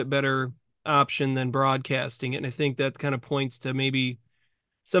little bit better option than broadcasting it. And I think that kind of points to maybe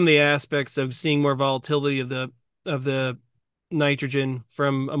some of the aspects of seeing more volatility of the nitrogen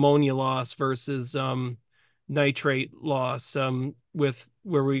from ammonia loss versus nitrate loss, with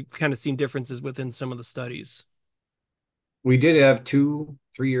where we kind of seen differences within some of the studies. we did have 2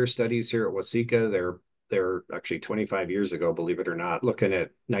 3-year studies here at Waseca. They're actually 25 years ago, believe it or not, looking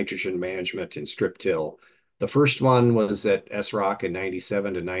at nitrogen management in strip till. The first one was at SROC in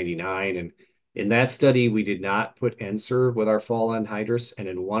 97 to 99. And in that study, we did not put NSERV with our fall anhydrous. And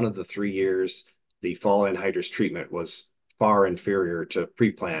in one of the 3 years, the fall anhydrous treatment was far inferior to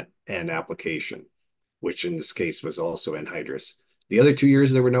pre-plant and application, which in this case was also anhydrous. The other 2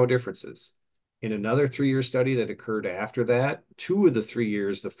 years, there were no differences. In another 3-year study that occurred after that, 2 of the 3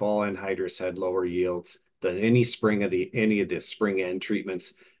 years, the fall anhydrous had lower yields than any of the spring end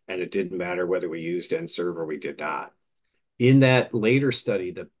treatments, and it didn't matter whether we used NSERV or we did not. In that later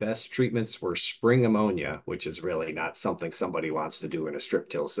study, the best treatments were spring ammonia, which is really not something somebody wants to do in a strip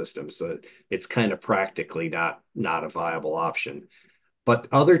till system. So it's kind of practically not a viable option. But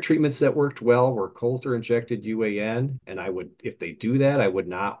other treatments that worked well were Coulter injected UAN. And if they do that, I would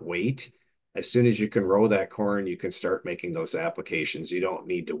not wait. As soon as you can row that corn, you can start making those applications. You don't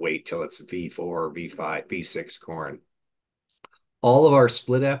need to wait till it's V4, V5, V6 corn. All of our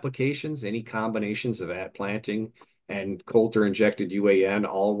split applications, any combinations of planting and Coulter injected UAN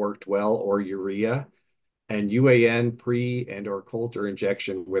all worked well, or urea. and UAN pre and or Coulter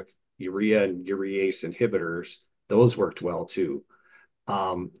injection with urea and urease inhibitors, those worked well too.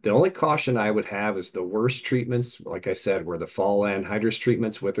 The only caution I would have is the worst treatments, like I said, were the fall anhydrous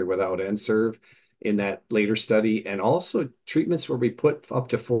treatments with or without NServe in that later study, and also treatments where we put up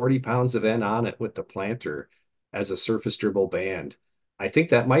to 40 pounds of N on it with the planter as a surface dribble band. I think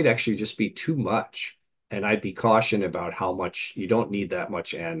that might actually just be too much. And I'd be cautioned about how much you don't need that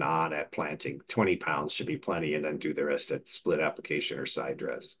much N on at planting. 20 pounds should be plenty, and then do the rest at split application or side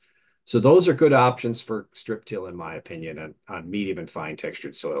dress. So those are good options for strip till, in my opinion, on medium and fine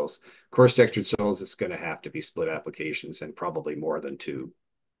textured soils. Coarse textured soils, it's going to have to be split applications and probably more than two.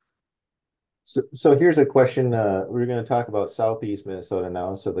 So here's a question. We're going to talk about Southeast Minnesota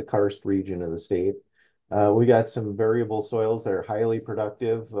now, so the karst region of the state. We got some variable soils that are highly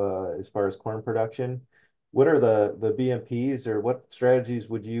productive as far as corn production. What are the BMPs, or what strategies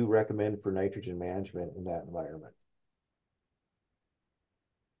would you recommend for nitrogen management in that environment?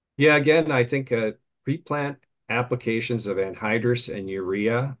 Yeah, again, I think pre-plant applications of anhydrous and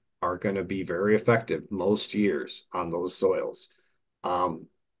urea are going to be very effective most years on those soils. Um,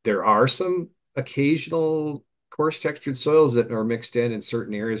 there are some occasional coarse textured soils that are mixed in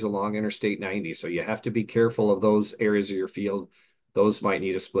certain areas along Interstate 90. So you have to be careful of those areas of your field. Those might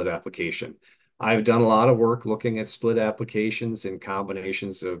need a split application. I've done a lot of work looking at split applications and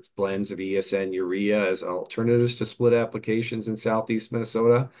combinations of blends of ESN urea as alternatives to split applications in Southeast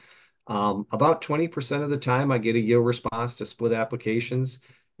Minnesota. About 20% of the time I get a yield response to split applications.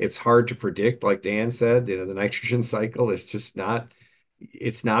 It's hard to predict, like Dan said, the nitrogen cycle is just not,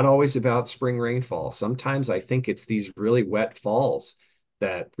 it's not always about spring rainfall. Sometimes I think it's these really wet falls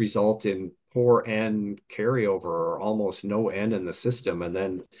that result in poor N carryover or almost no N in the system. And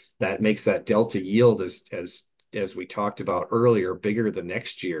then that makes that delta yield as we talked about earlier, bigger the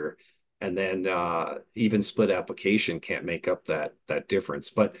next year. And then even split application can't make up that difference.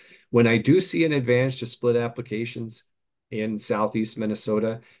 But when I do see an advantage to split applications in Southeast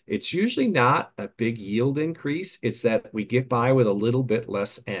Minnesota, it's usually not a big yield increase. It's that we get by with a little bit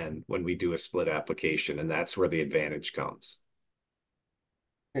less N when we do a split application, and that's where the advantage comes.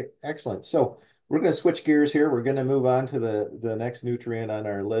 Okay, excellent. So we're going to switch gears here. We're going to move on to the next nutrient on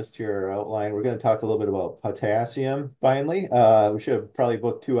our list here, our outline. We're going to talk a little bit about potassium finally. We should have probably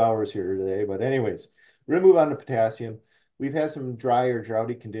booked 2 hours here today, but anyways, we're going to move on to potassium. We've had some dry or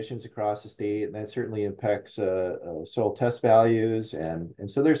droughty conditions across the state, and that certainly impacts soil test values. And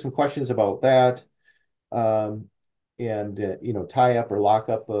so there's some questions about that. Tie up or lock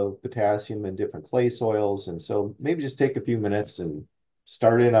up of potassium in different clay soils. And so maybe just take a few minutes and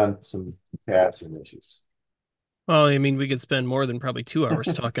start in on some potassium issues. Well, I mean, we could spend more than probably 2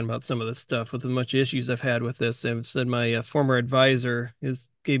 hours talking about some of this stuff with as much issues I've had with this. I've said my former advisor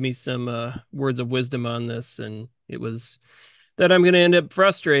gave me some words of wisdom on this, and it was that I'm going to end up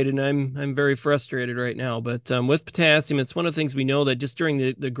frustrated, and I'm very frustrated right now. But with potassium, it's one of the things we know that just during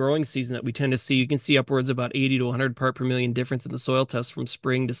the growing season that we tend to see, you can see upwards about 80 to 100 part per million difference in the soil test from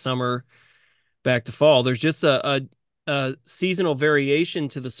spring to summer back to fall. There's just a seasonal variation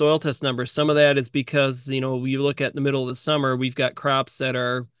to the soil test numbers. Some of that is because, you look at the middle of the summer, we've got crops that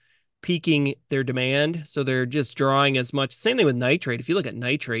are peaking their demand. So they're just drawing as much. Same thing with nitrate. If you look at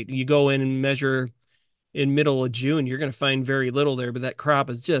nitrate, you go in and measure in middle of June, you're going to find very little there, but that crop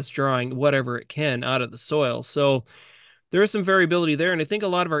is just drawing whatever it can out of the soil. So there is some variability there. And I think a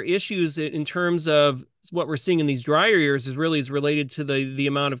lot of our issues in terms of what we're seeing in these drier years is related to the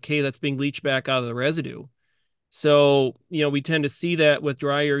amount of K that's being leached back out of the residue. So, we tend to see that with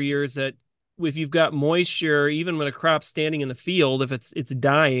drier years that if you've got moisture, even when a crop's standing in the field, if it's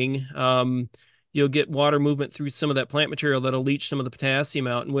dying, you'll get water movement through some of that plant material that'll leach some of the potassium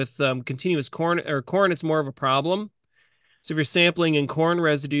out. And with continuous corn, it's more of a problem. So if you're sampling in corn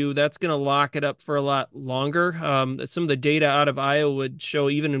residue, that's going to lock it up for a lot longer. Some of the data out of Iowa would show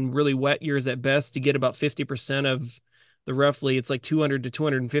even in really wet years at best to get about 50% of the roughly, it's like 200 to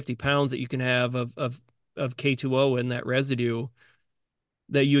 250 pounds that you can have of K2O in that residue,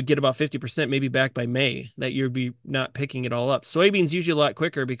 that you would get about 50% maybe back by May, that you'd be not picking it all up. Soybeans usually a lot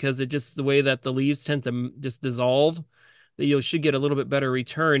quicker because it just the way that the leaves tend to just dissolve, that you should get a little bit better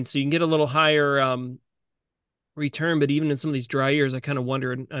return. So you can get a little higher return, but even in some of these dry years, I kind of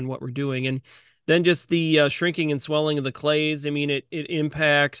wonder on what we're doing. And then just the shrinking and swelling of the clays. I mean, it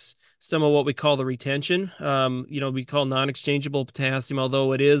impacts some of what we call the retention. We call non-exchangeable potassium,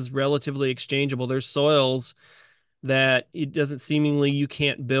 although it is relatively exchangeable. There's soils that it doesn't seemingly you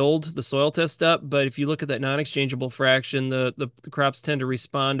can't build the soil test up, but if you look at that non-exchangeable fraction, the crops tend to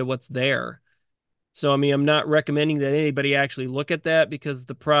respond to what's there. So, I mean, I'm not recommending that anybody actually look at that because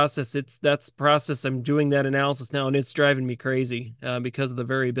the process, that's process. I'm doing that analysis now and it's driving me crazy because of the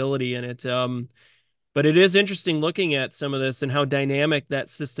variability in it. But it is interesting looking at some of this and how dynamic that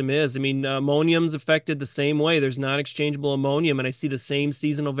system is. I mean, ammonium's affected the same way. There's non-exchangeable ammonium, and I see the same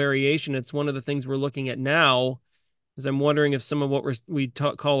seasonal variation. It's one of the things we're looking at now, is I'm wondering if some of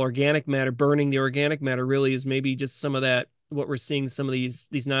what call organic matter, burning the organic matter, really is maybe just some of that. What we're seeing, some of these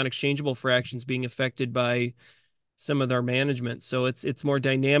non-exchangeable fractions being affected by some of our management. So it's more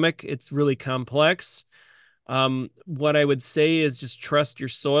dynamic. It's really complex. What I would say is just trust your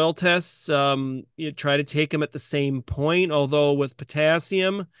soil tests. You try to take them at the same point. Although with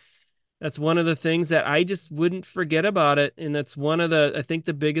potassium, that's one of the things that I just wouldn't forget about it. And that's one of the, I think,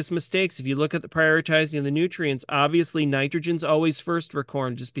 the biggest mistakes. If you look at the prioritizing of the nutrients, obviously nitrogen's always first for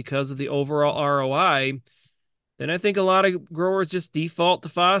corn just because of the overall ROI. Then I think a lot of growers just default to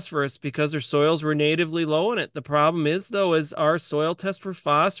phosphorus because their soils were natively low in it. The problem is, though, is our soil test for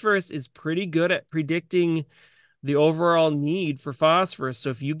phosphorus is pretty good at predicting the overall need for phosphorus. So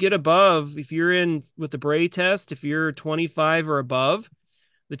if you get above, if you're in with the Bray test, if you're 25 or above,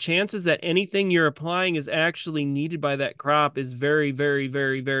 the chances that anything you're applying is actually needed by that crop is very, very,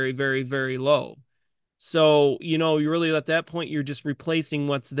 very, very, very, very low. So, you really at that point, you're just replacing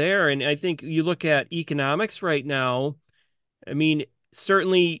what's there. And I think you look at economics right now. I mean,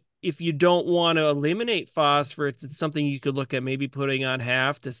 certainly if you don't want to eliminate phosphorus, it's something you could look at maybe putting on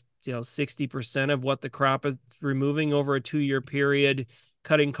half to 60% of what the crop is removing over a 2-year period,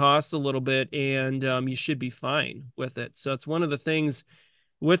 cutting costs a little bit, and you should be fine with it. So it's one of the things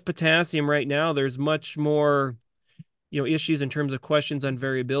with potassium right now. There's much more issues in terms of questions on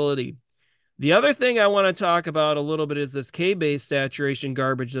variability. The other thing I want to talk about a little bit is this K-base saturation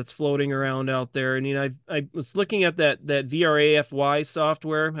garbage that's floating around out there. And I was looking at that VRAFY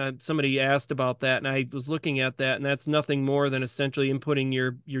software. Somebody asked about that, and I was looking at that, and that's nothing more than essentially inputting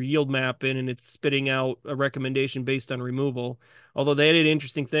your yield map in, and it's spitting out a recommendation based on removal. Although they had an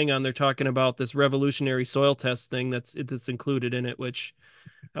interesting thing on there talking about this revolutionary soil test thing that's included in it, which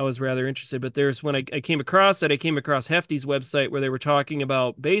I was rather interested. But there's when I came across it, I came across Hefty's website where they were talking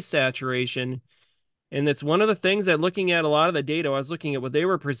about base saturation. And that's one of the things that looking at a lot of the data, I was looking at what they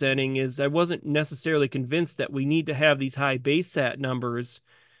were presenting is I wasn't necessarily convinced that we need to have these high base sat numbers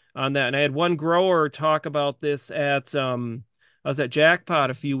on that. And I had one grower talk about this at I was at Jackpot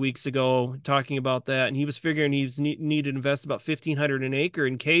a few weeks ago talking about that, and he was figuring needed to invest about 1,500 an acre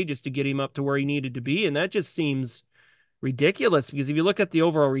in K just to get him up to where he needed to be. And that just seems ridiculous because if you look at the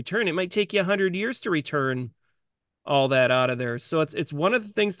overall return, it might take you 100 years to return all that out of there. So it's one of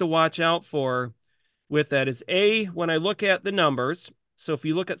the things to watch out for with that is when I look at the numbers. So if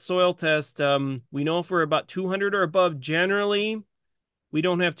you look at soil test, we know if we're about 200 or above, generally we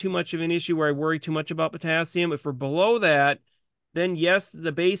don't have too much of an issue where I worry too much about potassium. If we're below that, then yes,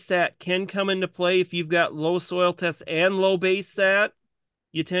 the base sat can come into play. If you've got low soil tests and low base sat,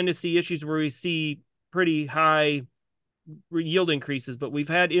 you tend to see issues where we see pretty high yield increases. But we've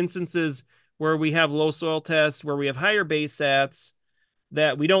had instances where we have low soil tests, where we have higher base sats,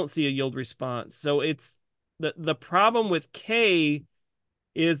 that we don't see a yield response. So it's the problem with K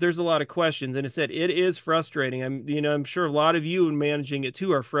is there's a lot of questions, and it said it is frustrating. I'm sure a lot of you managing it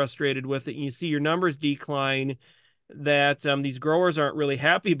too are frustrated with it. And you see your numbers decline. That these growers aren't really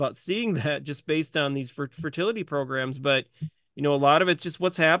happy about seeing that just based on these fertility programs, but a lot of it's just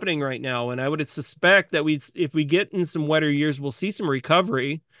what's happening right now. And I would suspect that if we get in some wetter years, we'll see some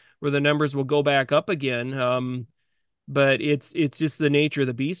recovery where the numbers will go back up again. But it's just the nature of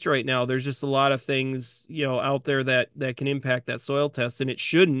the beast right now. There's just a lot of things, out there that can impact that soil test, and it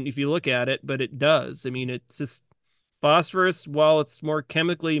shouldn't if you look at it, but it does. I mean, it's just phosphorus, while it's more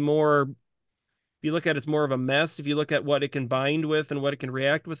chemically more, if you look at it, it's more of a mess. If you look at what it can bind with and what it can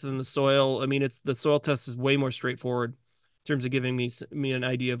react with in the soil, I mean, the soil test is way more straightforward in terms of giving me an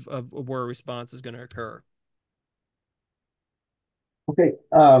idea of where a response is going to occur. Okay,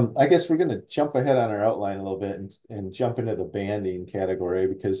 I guess we're going to jump ahead on our outline a little bit and jump into the banding category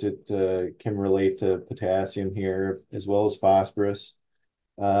because it can relate to potassium here as well as phosphorus.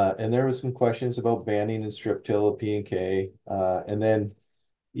 And there was some questions about banding and strip till of P and K, and then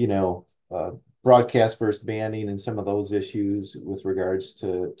you know uh, broadcast versus banding and some of those issues with regards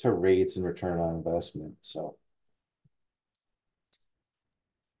to rates and return on investment. So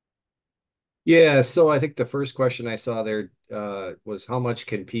Yeah, so I think the first question I saw there was how much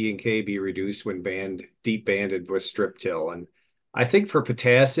can P and K be reduced when deep banded with strip till? And I think for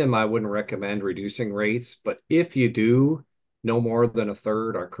potassium, I wouldn't recommend reducing rates, but if you do, no more than a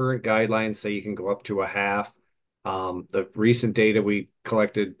third. Our current guidelines say you can go up to a half. The recent data we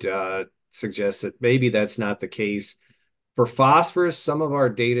collected suggests that maybe that's not the case. For phosphorus, some of our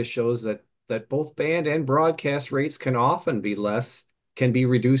data shows that both band and broadcast rates can often be less, can be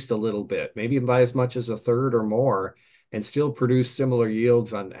reduced a little bit, maybe by as much as a third or more, and still produce similar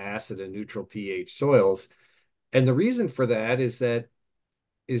yields on acid and neutral pH soils. And the reason for that is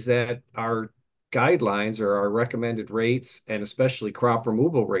that our guidelines or our recommended rates and especially crop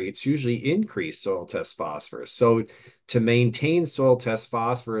removal rates usually increase soil test phosphorus. So to maintain soil test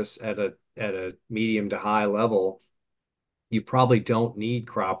phosphorus at a medium to high level, you probably don't need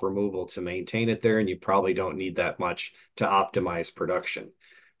crop removal to maintain it there, and you probably don't need that much to optimize production.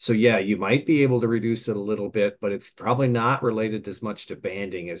 So yeah, you might be able to reduce it a little bit, but it's probably not related as much to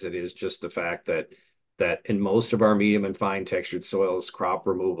banding as it is just the fact that in most of our medium and fine textured soils, crop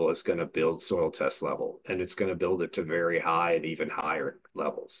removal is going to build soil test level, and it's going to build it to very high and even higher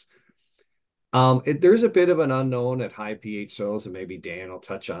levels. There's a bit of an unknown at high pH soils, and maybe Dan will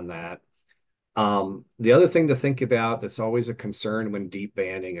touch on that. The other thing to think about that's always a concern when deep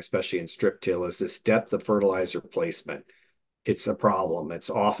banding, especially in strip till, is this depth of fertilizer placement. It's a problem. It's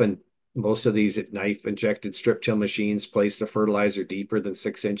often most of these knife injected strip till machines place the fertilizer deeper than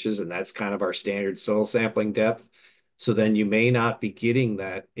 6 inches, and that's kind of our standard soil sampling depth. So then you may not be getting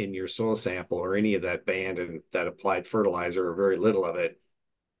that in your soil sample or any of that band and that applied fertilizer or very little of it.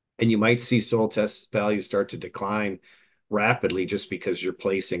 And you might see soil test values start to decline rapidly just because you're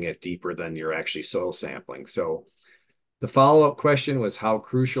placing it deeper than you're actually soil sampling. So the follow-up question was, how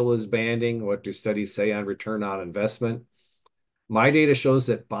crucial is banding? What do studies say on return on investment? My data shows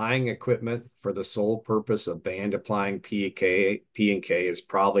that buying equipment for the sole purpose of band applying P and K is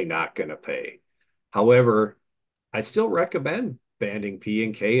probably not going to pay. However, I still recommend banding P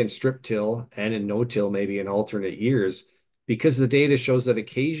and K in strip till and in no-till maybe in alternate years, because the data shows that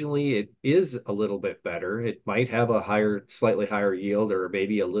occasionally it is a little bit better. It might have a higher, slightly higher yield or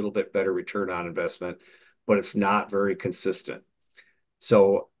maybe a little bit better return on investment, but it's not very consistent.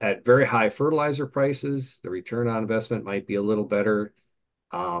 So at very high fertilizer prices, the return on investment might be a little better.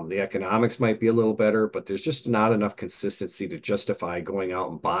 The economics might be a little better, but there's just not enough consistency to justify going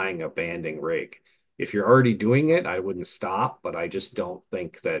out and buying a banding rig. If you're already doing it, I wouldn't stop, but I just don't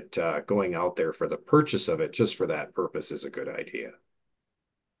think that going out there for the purchase of it just for that purpose is a good idea.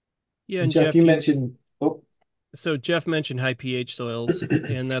 Yeah, and Jeff, you mentioned, oh, so Jeff mentioned high pH soils,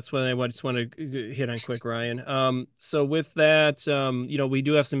 and that's what I just want to hit on quick, Ryan. So with that, we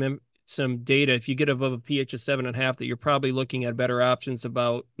do have some data. If you get above a pH of 7.5, that you're probably looking at better options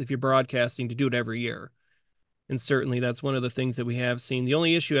about if you're broadcasting to do it every year. And certainly that's one of the things that we have seen. The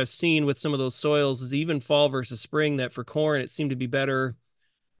only issue I've seen with some of those soils is even fall versus spring, that for corn, it seemed to be better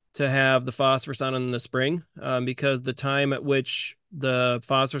to have the phosphorus on in the spring, because the time at which the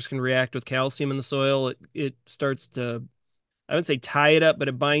phosphorus can react with calcium in the soil, it starts to, I wouldn't say tie it up, but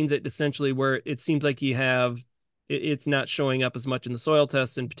it binds it essentially where it seems like it's not showing up as much in the soil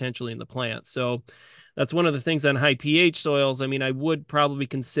tests and potentially in the plant. So that's one of the things on high pH soils. I mean, I would probably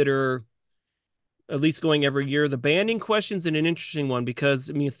consider at least going every year. The banding question's an interesting one because,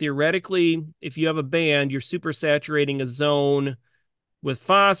 I mean, theoretically, if you have a band, you're super saturating a zone with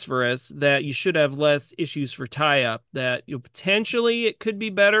phosphorus, that you should have less issues for tie up, that potentially it could be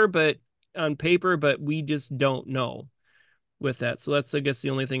better, but on paper, but we just don't know with that. So that's, I guess,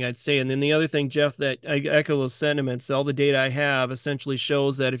 the only thing I'd say. And then the other thing, Jeff, that I echo those sentiments, all the data I have essentially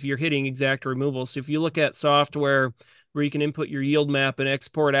shows that if you're hitting exact removal, so if you look at software where you can input your yield map and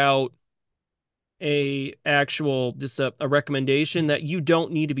export out a actual, just a recommendation, that you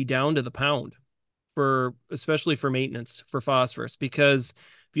don't need to be down to the pound for, especially for maintenance for phosphorus, because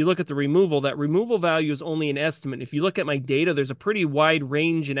if you look at the removal, that removal value is only an estimate. If you look at my data, there's a pretty wide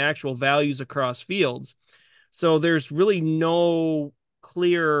range in actual values across fields. So there's really no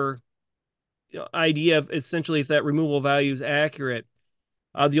clear idea of essentially if that removal value is accurate.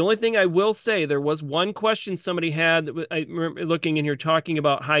 The only thing I will say, there was one question somebody had that I remember looking in here talking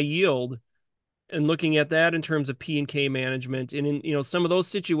about high yield and looking at that in terms of P and K management. And in, some of those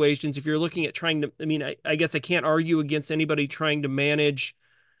situations, if you're looking at trying to, I mean, I guess I can't argue against anybody trying to manage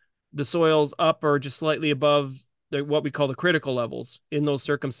the soils up or just slightly above what we call the critical levels in those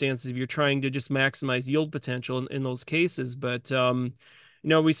circumstances, if you're trying to just maximize yield potential in those cases. But,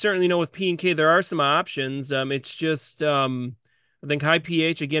 we certainly know with P and K, there are some options. It's just, I think high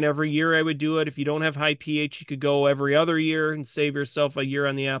pH, again, every year I would do it. If you don't have high pH, you could go every other year and save yourself a year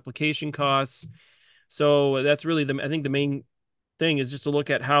on the application costs. So that's really I think the main thing is just to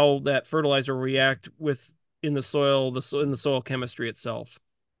look at how that fertilizer will react in the soil chemistry itself.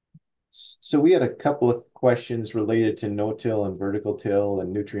 So we had a couple of questions related to no-till and vertical till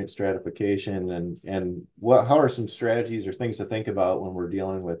and nutrient stratification and how are some strategies or things to think about when we're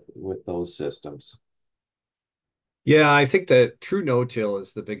dealing with those systems? Yeah, I think that true no-till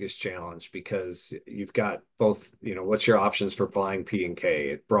is the biggest challenge because you've got both, what's your options for applying P and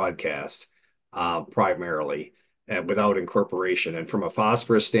K at broadcast, primarily, and without incorporation. And from a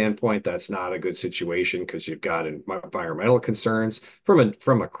phosphorus standpoint, that's not a good situation because you've got environmental concerns.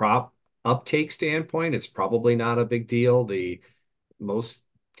 From a crop uptake standpoint, it's probably not a big deal. The most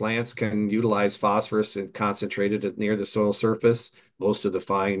plants can utilize phosphorus and concentrate it near the soil surface. Most of the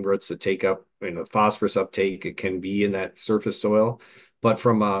fine roots that take up, phosphorus uptake, it can be in that surface soil. But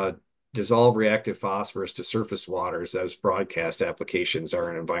from dissolved reactive phosphorus to surface waters, those broadcast applications are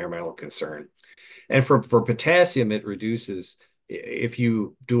an environmental concern. And for potassium, it reduces. If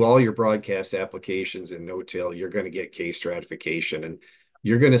you do all your broadcast applications in no-till, you're going to get K stratification, and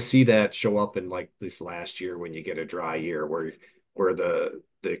you're going to see that show up in like this last year when you get a dry year where the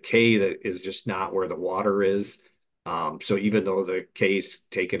K that is just not where the water is. So even though the K is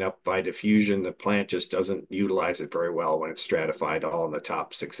taken up by diffusion, the plant just doesn't utilize it very well when it's stratified all in the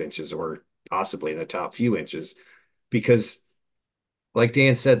top 6 inches or possibly in the top few inches, because like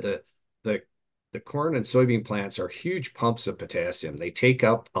Dan said, the the corn and soybean plants are huge pumps of potassium. They take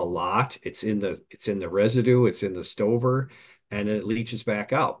up a lot. It's in the residue, it's in the stover, and it leaches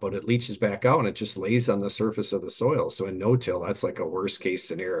back out. But it leaches back out and it just lays on the surface of the soil. So in no-till, that's like a worst case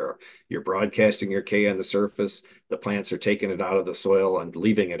scenario. You're broadcasting your K on the surface, the plants are taking it out of the soil and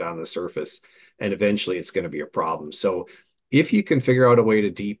leaving it on the surface, and eventually it's going to be a problem. So if you can figure out a way to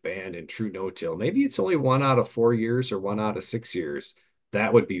deep band in true no-till, maybe it's only 1 out of 4 years or 1 out of 6 years,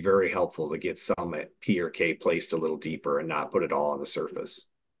 that would be very helpful to get some at P or K placed a little deeper and not put it all on the surface.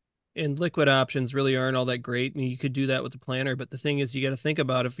 And liquid options really aren't all that great. And you could do that with the planter. But the thing is, you got to think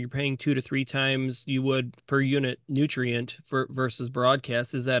about if you're paying 2 to 3 times you would per unit nutrient for versus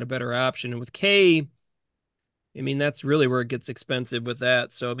broadcast, is that a better option? And with K, I mean, that's really where it gets expensive with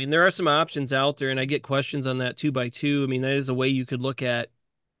that. So, I mean, there are some options out there, and I get questions on that 2x2. I mean, that is a way you could look at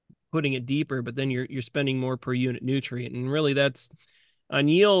putting it deeper, but then you're spending more per unit nutrient. And really that's on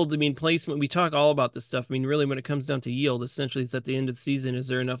yield. I mean, placement, we talk all about this stuff. I mean, really when it comes down to yield, essentially it's at the end of the season, is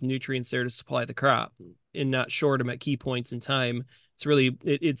there enough nutrients there to supply the crop and not short them at key points in time? It's really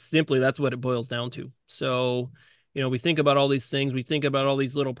it's simply that's what it boils down to. So, we think about all these things, we think about all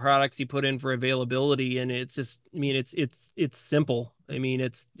these little products you put in for availability, and it's just, I mean, it's simple. I mean,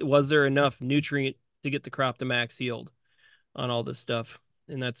 was there enough nutrient to get the crop to max yield on all this stuff?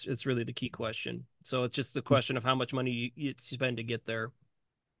 And it's really the key question. So it's just the question of how much money you spend to get there.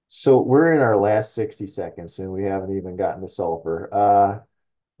 So we're in our last 60 seconds and we haven't even gotten to sulfur.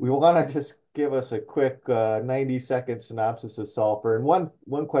 We want to just give us a quick 90-second synopsis of sulfur. And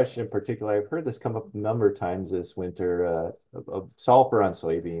one question in particular, I've heard this come up a number of times this winter, of sulfur on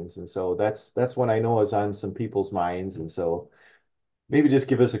soybeans. And so that's one I know is on some people's minds. And so maybe just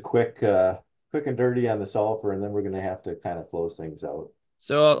give us a quick and dirty on the sulfur, and then we're going to have to kind of close things out.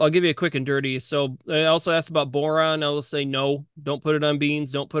 So I'll give you a quick and dirty. So I also asked about boron. I will say no, don't put it on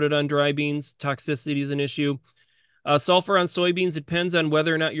beans. Don't put it on dry beans. Toxicity is an issue. Sulfur on soybeans depends on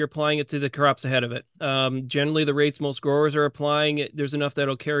whether or not you're applying it to the crops ahead of it. Generally, the rates most growers are applying it, there's enough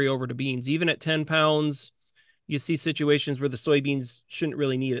that'll carry over to beans. Even at 10 pounds, you see situations where the soybeans shouldn't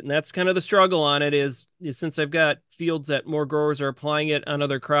really need it. And that's kind of the struggle on it is since I've got fields that more growers are applying it on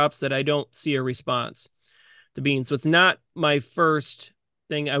other crops, that I don't see a response to beans. So it's not my first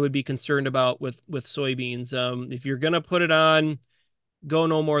thing I would be concerned about with soybeans. If you're going to put it on, go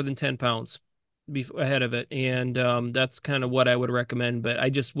no more than 10 pounds ahead of it. And that's kind of what I would recommend. But I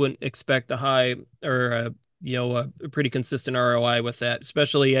just wouldn't expect a high or a pretty consistent ROI with that.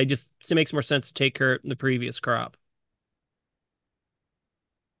 Especially, it makes more sense to take care of the previous crop.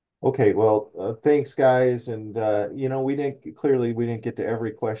 Okay, well, thanks, guys. And we didn't get to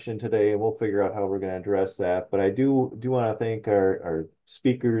every question today, and we'll figure out how we're going to address that. But I do want to thank our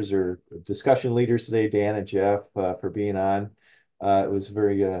speakers or discussion leaders today, Dan and Jeff, for being on. It was a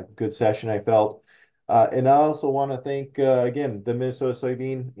very good session, I felt. And I also want to thank again the Minnesota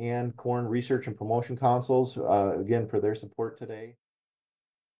Soybean and Corn Research and Promotion Councils again for their support today.